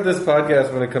 Check out this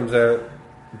podcast when it comes out.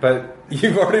 But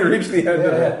you've already reached the end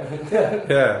of it. Yeah.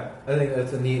 Yeah. I think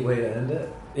that's a neat way to end it.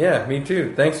 Yeah, me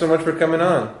too. Thanks so much for coming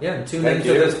on. Yeah, and tune Thank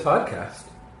into you. this podcast.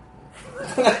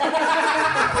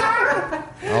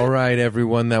 All right,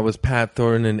 everyone. That was Pat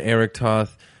Thornton and Eric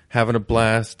Toth having a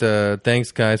blast.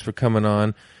 Thanks, guys, for coming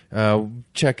on.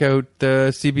 Check out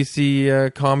the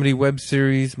CBC comedy web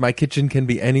series, My Kitchen Can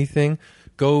Be Anything.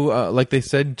 Go, like they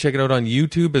said, check it out on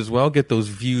YouTube as well. Get those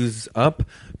views up.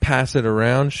 Pass it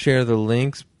around. Share the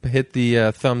links. Hit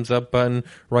the thumbs up button.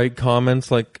 Write comments.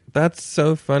 Like, that's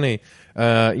so funny.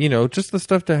 Just the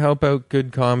stuff to help out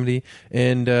good comedy.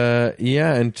 And,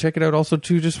 and check it out also,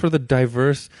 too, just for the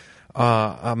diverse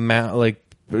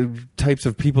types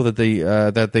of people that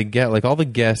they get. Like, all the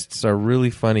guests are really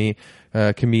funny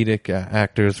comedic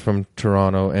actors from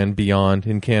Toronto and beyond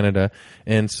in Canada,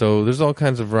 and so there's all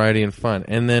kinds of variety and fun.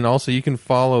 And then also you can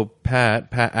follow Pat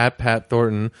at Pat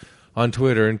Thornton on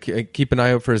Twitter and keep an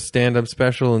eye out for his stand-up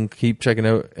special and keep checking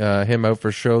out him out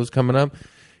for shows coming up.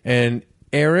 And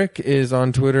Eric is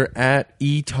on Twitter at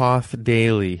eToth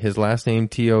Daily. His last name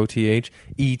Toth,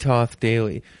 eToth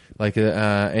Daily.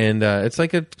 It's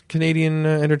like a Canadian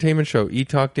entertainment show,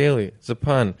 eTalk Daily. It's a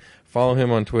pun. Follow him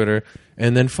on Twitter.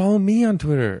 And then follow me on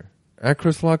Twitter, at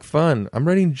Chris Lock Fun. I'm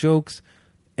writing jokes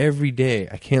every day.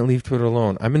 I can't leave Twitter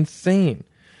alone. I'm insane.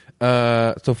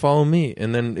 So follow me.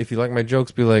 And then if you like my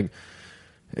jokes, be like,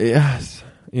 yes,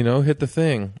 hit the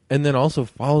thing. And then also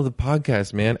follow the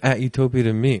podcast, man, at Utopia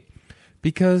to Me.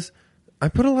 Because I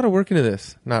put a lot of work into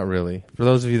this. Not really. For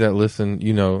those of you that listen,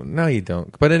 no, you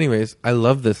don't. But anyways, I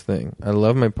love this thing. I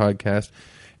love my podcast.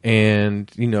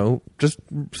 And, just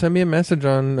send me a message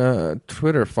on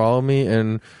Twitter. Follow me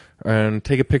and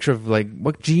take a picture of, like,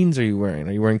 what jeans are you wearing?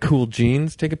 Are you wearing cool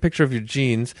jeans? Take a picture of your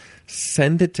jeans,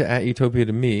 send it to @Utopia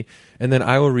to me, and then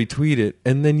I will retweet it.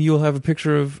 And then you'll have a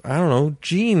picture of, I don't know,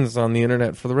 jeans on the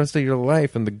internet for the rest of your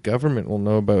life, and the government will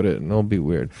know about it, and it'll be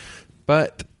weird.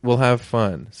 But we'll have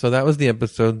fun. So that was the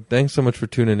episode. Thanks so much for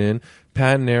tuning in.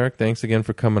 Pat and Eric, thanks again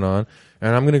for coming on.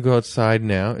 And I'm going to go outside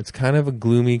now. It's kind of a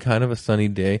gloomy, kind of a sunny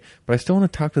day, but I still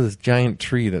want to talk to this giant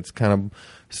tree that's kind of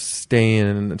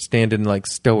standing like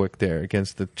stoic there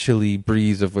against the chilly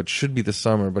breeze of what should be the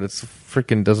summer, but it's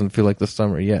freaking doesn't feel like the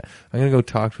summer yet. I'm going to go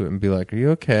talk to it and be like, are you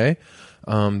okay?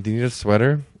 Do you need a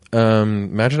sweater?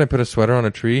 Imagine I put a sweater on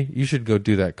a tree. You should go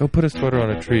do that. Go put a sweater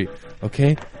on a tree.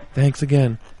 Okay? Thanks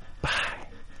again. Bye.